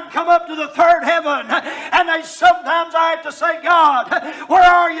like I can come up to the third heaven. And sometimes I have to say, God, where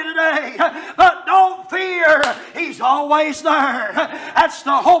are you today? But don't fear. He's always there. That's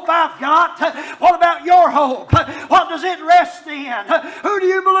the hope I've got. What about your hope? What does it rest in? Who do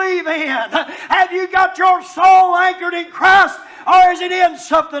you believe in? Have you got your soul anchored in Christ, or is it in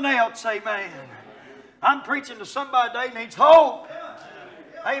something else? Amen. I'm preaching to somebody today needs hope.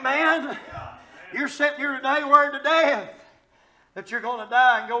 Amen. You're sitting here today worried to death that you're going to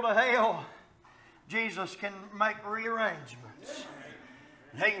die and go to hell. Jesus can make rearrangements.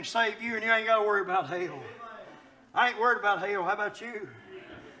 He can save you and you ain't got to worry about hell. I ain't worried about hell. How about you?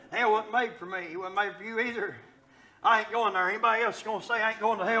 Hell wasn't made for me. It wasn't made for you either. I ain't going there. Anybody else going to say I ain't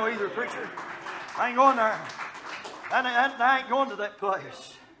going to hell either, preacher? I ain't going there. I ain't going to that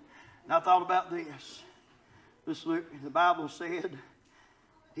place. And I thought about this. This Luke, the Bible said,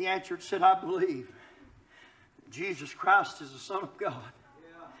 he answered, said, I believe Jesus Christ is the Son of God.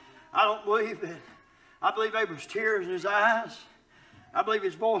 I don't believe that. I believe there was tears in his eyes. I believe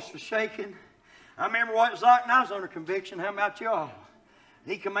his voice was shaking. I remember what it was like when I was under conviction. How about y'all?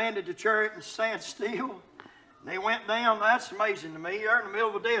 He commanded the chariot to stand still. They went down. That's amazing to me. They're in the middle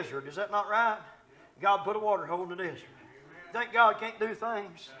of a desert. Is that not right? God put a water hole in the desert. Think God can't do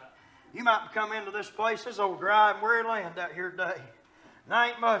things? You might come into this place, this old dry and weary land out here today. And I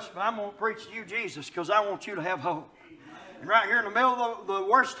ain't much, but I'm going to preach to you Jesus because I want you to have hope. And right here in the middle of the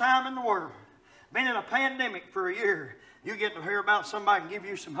worst time in the world, been in a pandemic for a year, you get to hear about somebody and give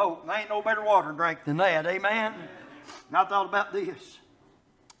you some hope. And there ain't no better water to drink than that. Amen? And I thought about this.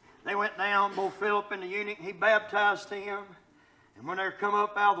 They went down, both Philip and the eunuch, he baptized him. And when they come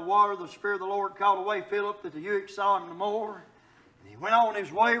up out of the water, the Spirit of the Lord called away Philip, that the eunuch saw him no more. And he went on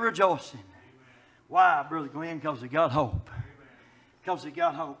his way rejoicing. Why, Brother Glenn? Because he got hope. Because he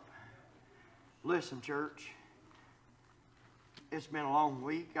got hope. Listen, church. It's been a long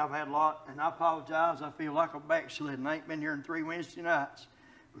week. I've had a lot, and I apologize. I feel like I'm backslidden. I ain't been here in 3 Wednesday nights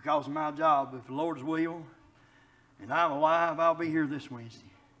because of my job. If the Lord's will, and I'm alive, I'll be here this Wednesday.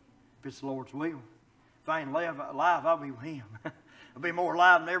 If it's the Lord's will. If I ain't alive, I'll be with Him. I'll be more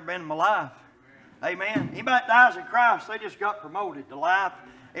alive than I've ever been in my life. Amen. Anybody that dies in Christ, they just got promoted to life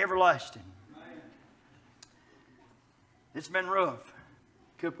everlasting. It's been rough.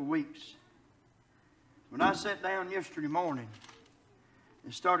 A couple of weeks. When I sat down yesterday morning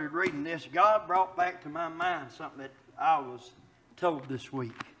and started reading this, God brought back to my mind something that I was told this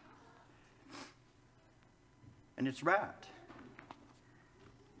week. And it's right.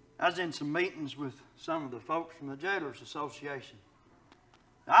 I was in some meetings with some of the folks from the Jailers Association.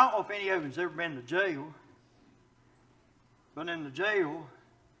 Now, I don't know if any of you's ever been to jail, but in the jail,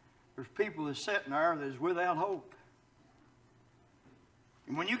 there's people that's sitting there that is without hope.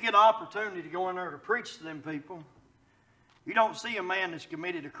 And when you get an opportunity to go in there to preach to them people, you don't see a man that's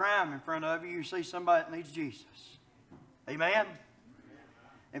committed a crime in front of you. You see somebody that needs Jesus. Amen?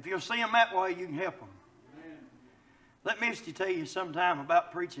 If you'll see them that way, you can help them. Let Misty tell you sometime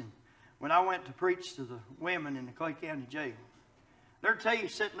about preaching. When I went to preach to the women in the Clay County Jail, they'll tell you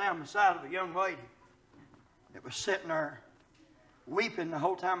sitting down beside of a young lady that was sitting there weeping the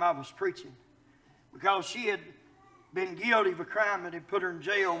whole time I was preaching because she had been guilty of a crime that had put her in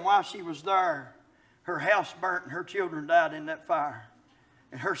jail, and while she was there, her house burnt and her children died in that fire.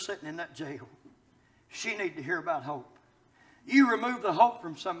 And her sitting in that jail. She needed to hear about hope. You remove the hope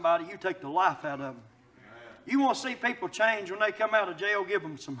from somebody, you take the life out of them. You want to see people change when they come out of jail, give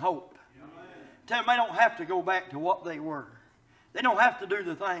them some hope. Tell them they don't have to go back to what they were. They don't have to do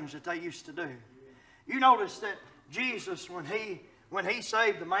the things that they used to do. You notice that Jesus, when he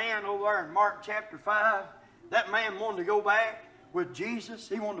saved the man over there in Mark chapter 5, that man wanted to go back with Jesus.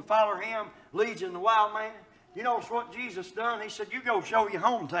 He wanted to follow him, Legion the wild man. You notice what Jesus done? He said, you go show your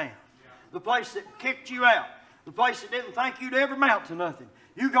hometown. The place that kicked you out. The place that didn't think you'd ever amount to nothing.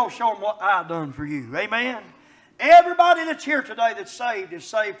 You go show them what I done for you. Amen? Everybody that's here today that's saved is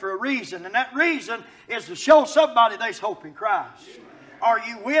saved for a reason. And that reason is to show somebody there's hope in Christ. Are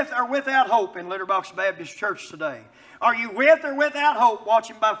you with or without hope in Litterbox Baptist Church today? Are you with or without hope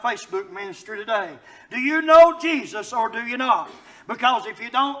watching by Facebook ministry today? Do you know Jesus or do you not? Because if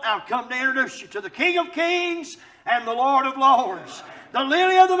you don't, I've come to introduce you to the King of Kings and the Lord of Lords. The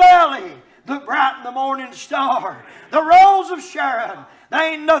lily of the valley, the bright and the morning star, the rose of Sharon.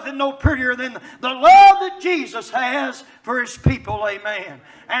 There ain't nothing no prettier than the love that Jesus has for His people, amen.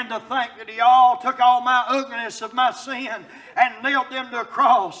 And to think that He took all my ugliness of my sin and nailed them to a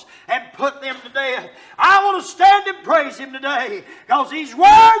cross and put them to death. I want to stand and praise Him today because He's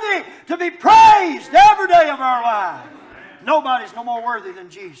worthy to be praised every day of our life. Nobody's no more worthy than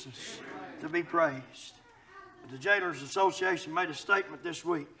Jesus to be praised. The Jailers Association made a statement this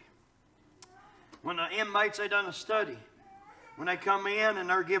week. When the inmates, they done a study. When they come in and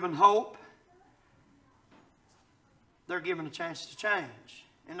they're given hope, they're given a chance to change.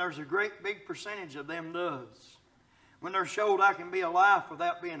 And there's a great big percentage of them does. When they're showed I can be alive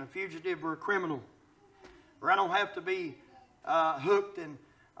without being a fugitive or a criminal, or I don't have to be hooked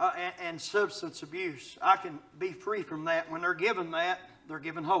and substance abuse, I can be free from that. When they're given that, they're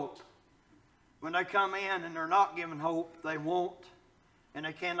given hope. When they come in and they're not given hope, they won't and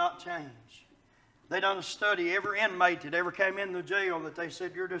they cannot change. They done a study, every inmate that ever came in the jail that they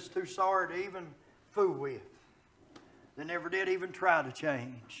said you're just too sorry to even fool with. They never did even try to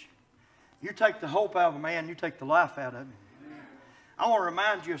change. You take the hope out of a man, you take the life out of him. I want to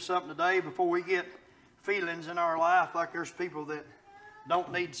remind you of something today before we get feelings in our life like there's people that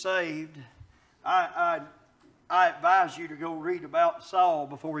don't need saved. I advise you to go read about Saul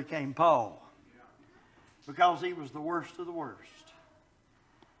before he came Paul. Because he was the worst of the worst.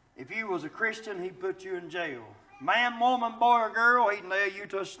 If you was a Christian, he'd put you in jail. Man, woman, boy, or girl, he'd nail you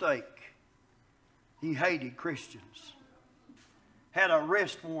to a stake. He hated Christians. Had a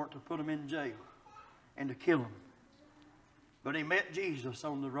arrest warrant to put them in jail and to kill them. But he met Jesus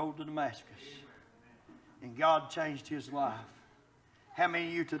on the road to Damascus. And God changed his life. How many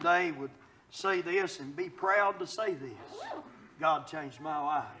of you today would say this and be proud to say this? God changed my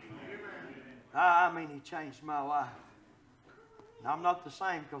life. I mean, He changed my life. And I'm not the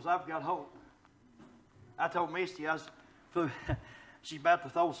same because I've got hope. I told Misty, she's about to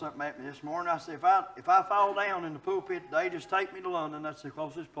throw something at me this morning. I said, if I fall down in the pulpit today, just take me to London. That's the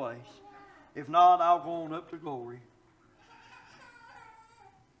closest place. If not, I'll go on up to glory.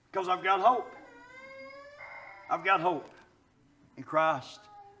 Because I've got hope. I've got hope in Christ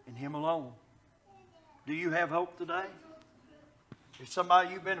and Him alone. Do you have hope today? If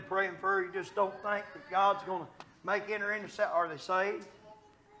somebody you've been praying for, you just don't think that God's going to make enter into, are they saved?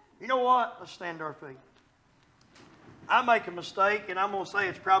 You know what? Let's stand to our feet. I make a mistake, and I'm going to say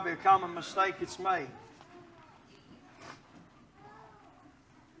it's probably a common mistake it's made.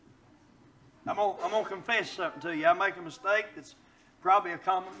 I'm going to confess something to you. I make a mistake that's probably a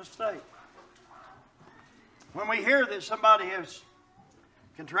common mistake. When we hear that somebody has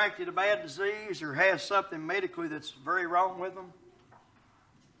contracted a bad disease or has something medically that's very wrong with them,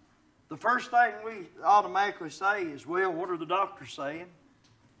 the first thing we automatically say is, well, what are the doctors saying?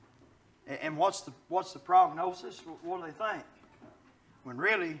 And what's the prognosis? What do they think? When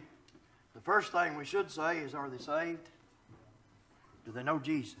really, the first thing we should say is, are they saved? Do they know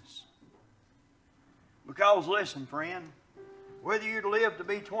Jesus? Because listen, friend, whether you're to live to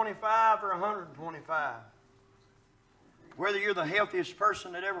be 25 or 125, whether you're the healthiest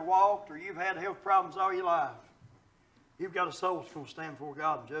person that ever walked or you've had health problems all your life, you've got a soul that's going to stand before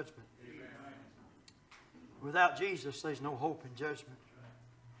God in judgment. Without Jesus, there's no hope in judgment.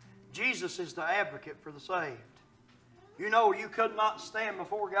 Jesus is the advocate for the saved. You know you could not stand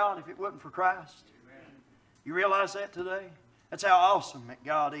before God if it wasn't for Christ. You realize that today? That's how awesome that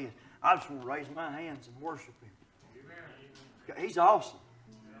God is. I just want to raise my hands and worship Him. He's awesome.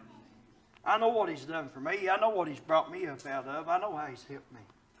 I know what He's done for me. I know what He's brought me up out of. I know how He's helped me.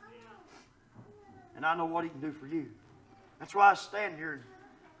 And I know what He can do for you. That's why I stand here and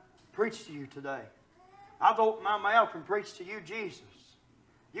preach to you today. I've opened my mouth and preached to you Jesus.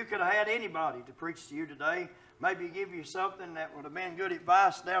 You could have had anybody to preach to you today. Maybe give you something that would have been good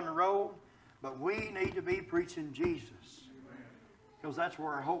advice down the road. But we need to be preaching Jesus, because that's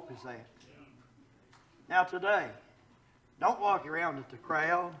where our hope is at. Now today, don't walk around at the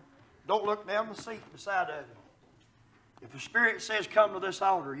crowd. Don't look down the seat beside of you. If the Spirit says come to this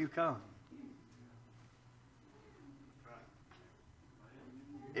altar, you come.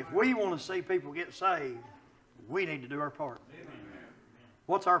 If we want to see people get saved, we need to do our part.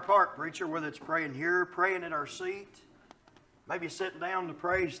 What's our part, preacher? Whether it's praying here, praying at our seat, maybe sitting down to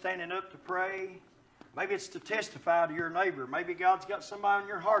pray, standing up to pray. Maybe it's to testify to your neighbor. Maybe God's got somebody in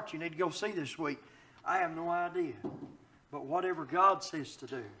your heart you need to go see this week. I have no idea. But whatever God says to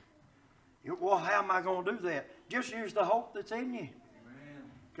do. Well, how am I going to do that? Just use the hope that's in you.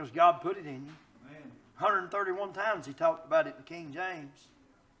 Because God put it in you. 131 times He talked about it in King James.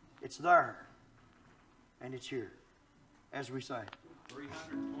 It's there. And it's here. As we say.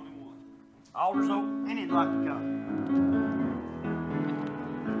 321. Altar's open. Anybody'd like to come.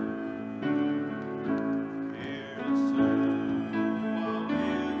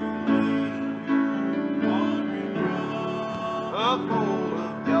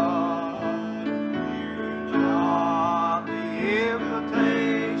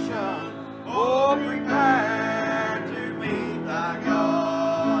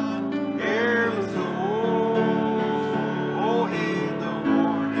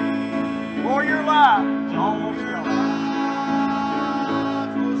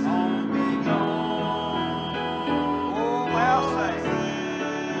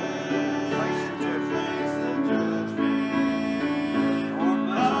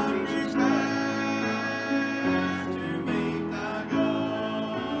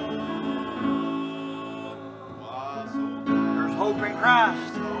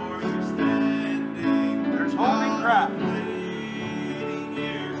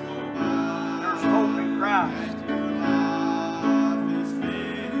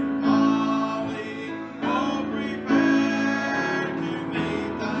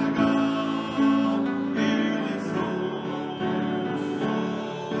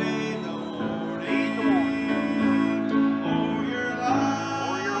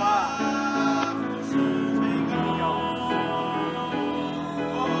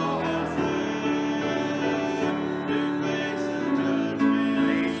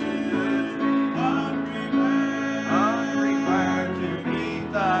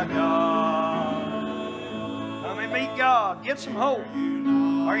 Get some hope.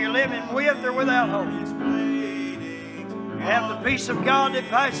 Are you living with or without hope? You have the peace of God that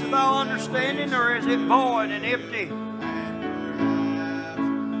passeth all understanding, or is it void and empty?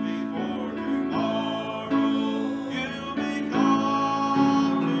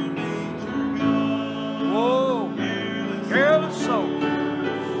 Whoa, careless soul.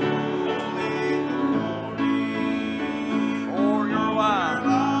 Or your life.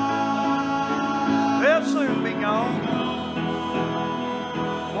 They'll soon be gone.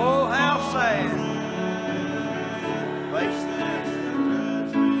 Oh, how sad. Face this.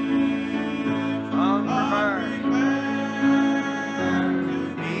 Unprepared.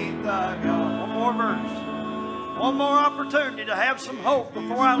 Meet thy God. One more verse. One more opportunity to have some hope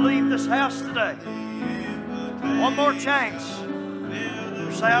before I leave this house today. One more chance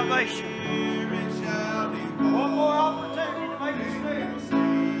for salvation. One more opportunity to make a step.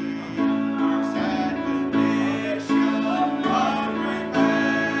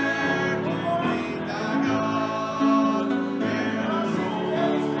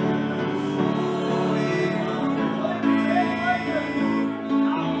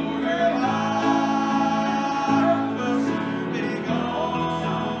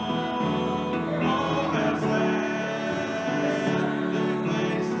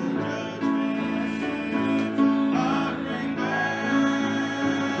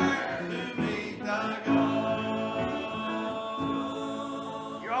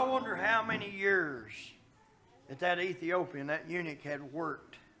 That Ethiopian, that eunuch, had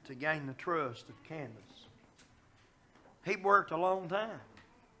worked to gain the trust of Candace. He worked a long time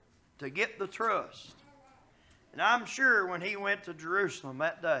to get the trust. And I'm sure when he went to Jerusalem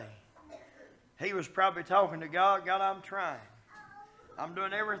that day, he was probably talking to God. God, I'm trying. I'm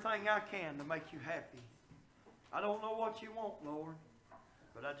doing everything I can to make you happy. I don't know what you want, Lord,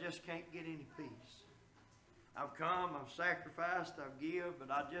 but I just can't get any peace. I've come, I've sacrificed, I've given,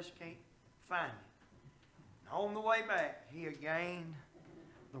 but I just can't find it. On the way back, he had gained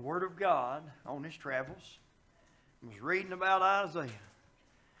the Word of God on his travels. He was reading about Isaiah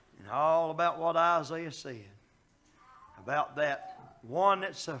and all about what Isaiah said about that one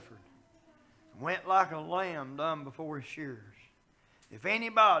that suffered, went like a lamb dumb before his shearers. If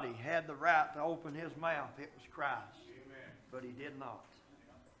anybody had the right to open his mouth, it was Christ. Amen. But he did not.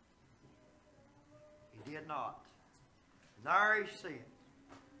 He did not. And there he sat.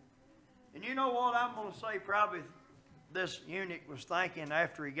 And you know what I'm going to say? Probably this eunuch was thinking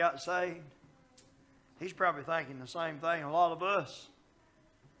after he got saved. He's probably thinking the same thing a lot of us.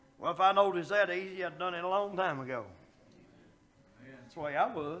 Well, if I knowed it's that easy, I'd done it a long time ago. That's the way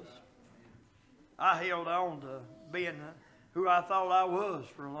I was. I held on to being who I thought I was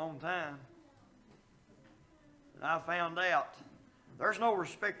for a long time. And I found out there's no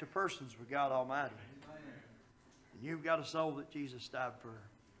respect of persons with God Almighty. And you've got a soul that Jesus died for.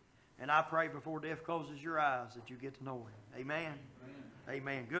 And I pray before death closes your eyes that you get to know Him. Amen.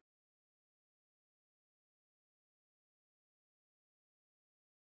 Amen. Good.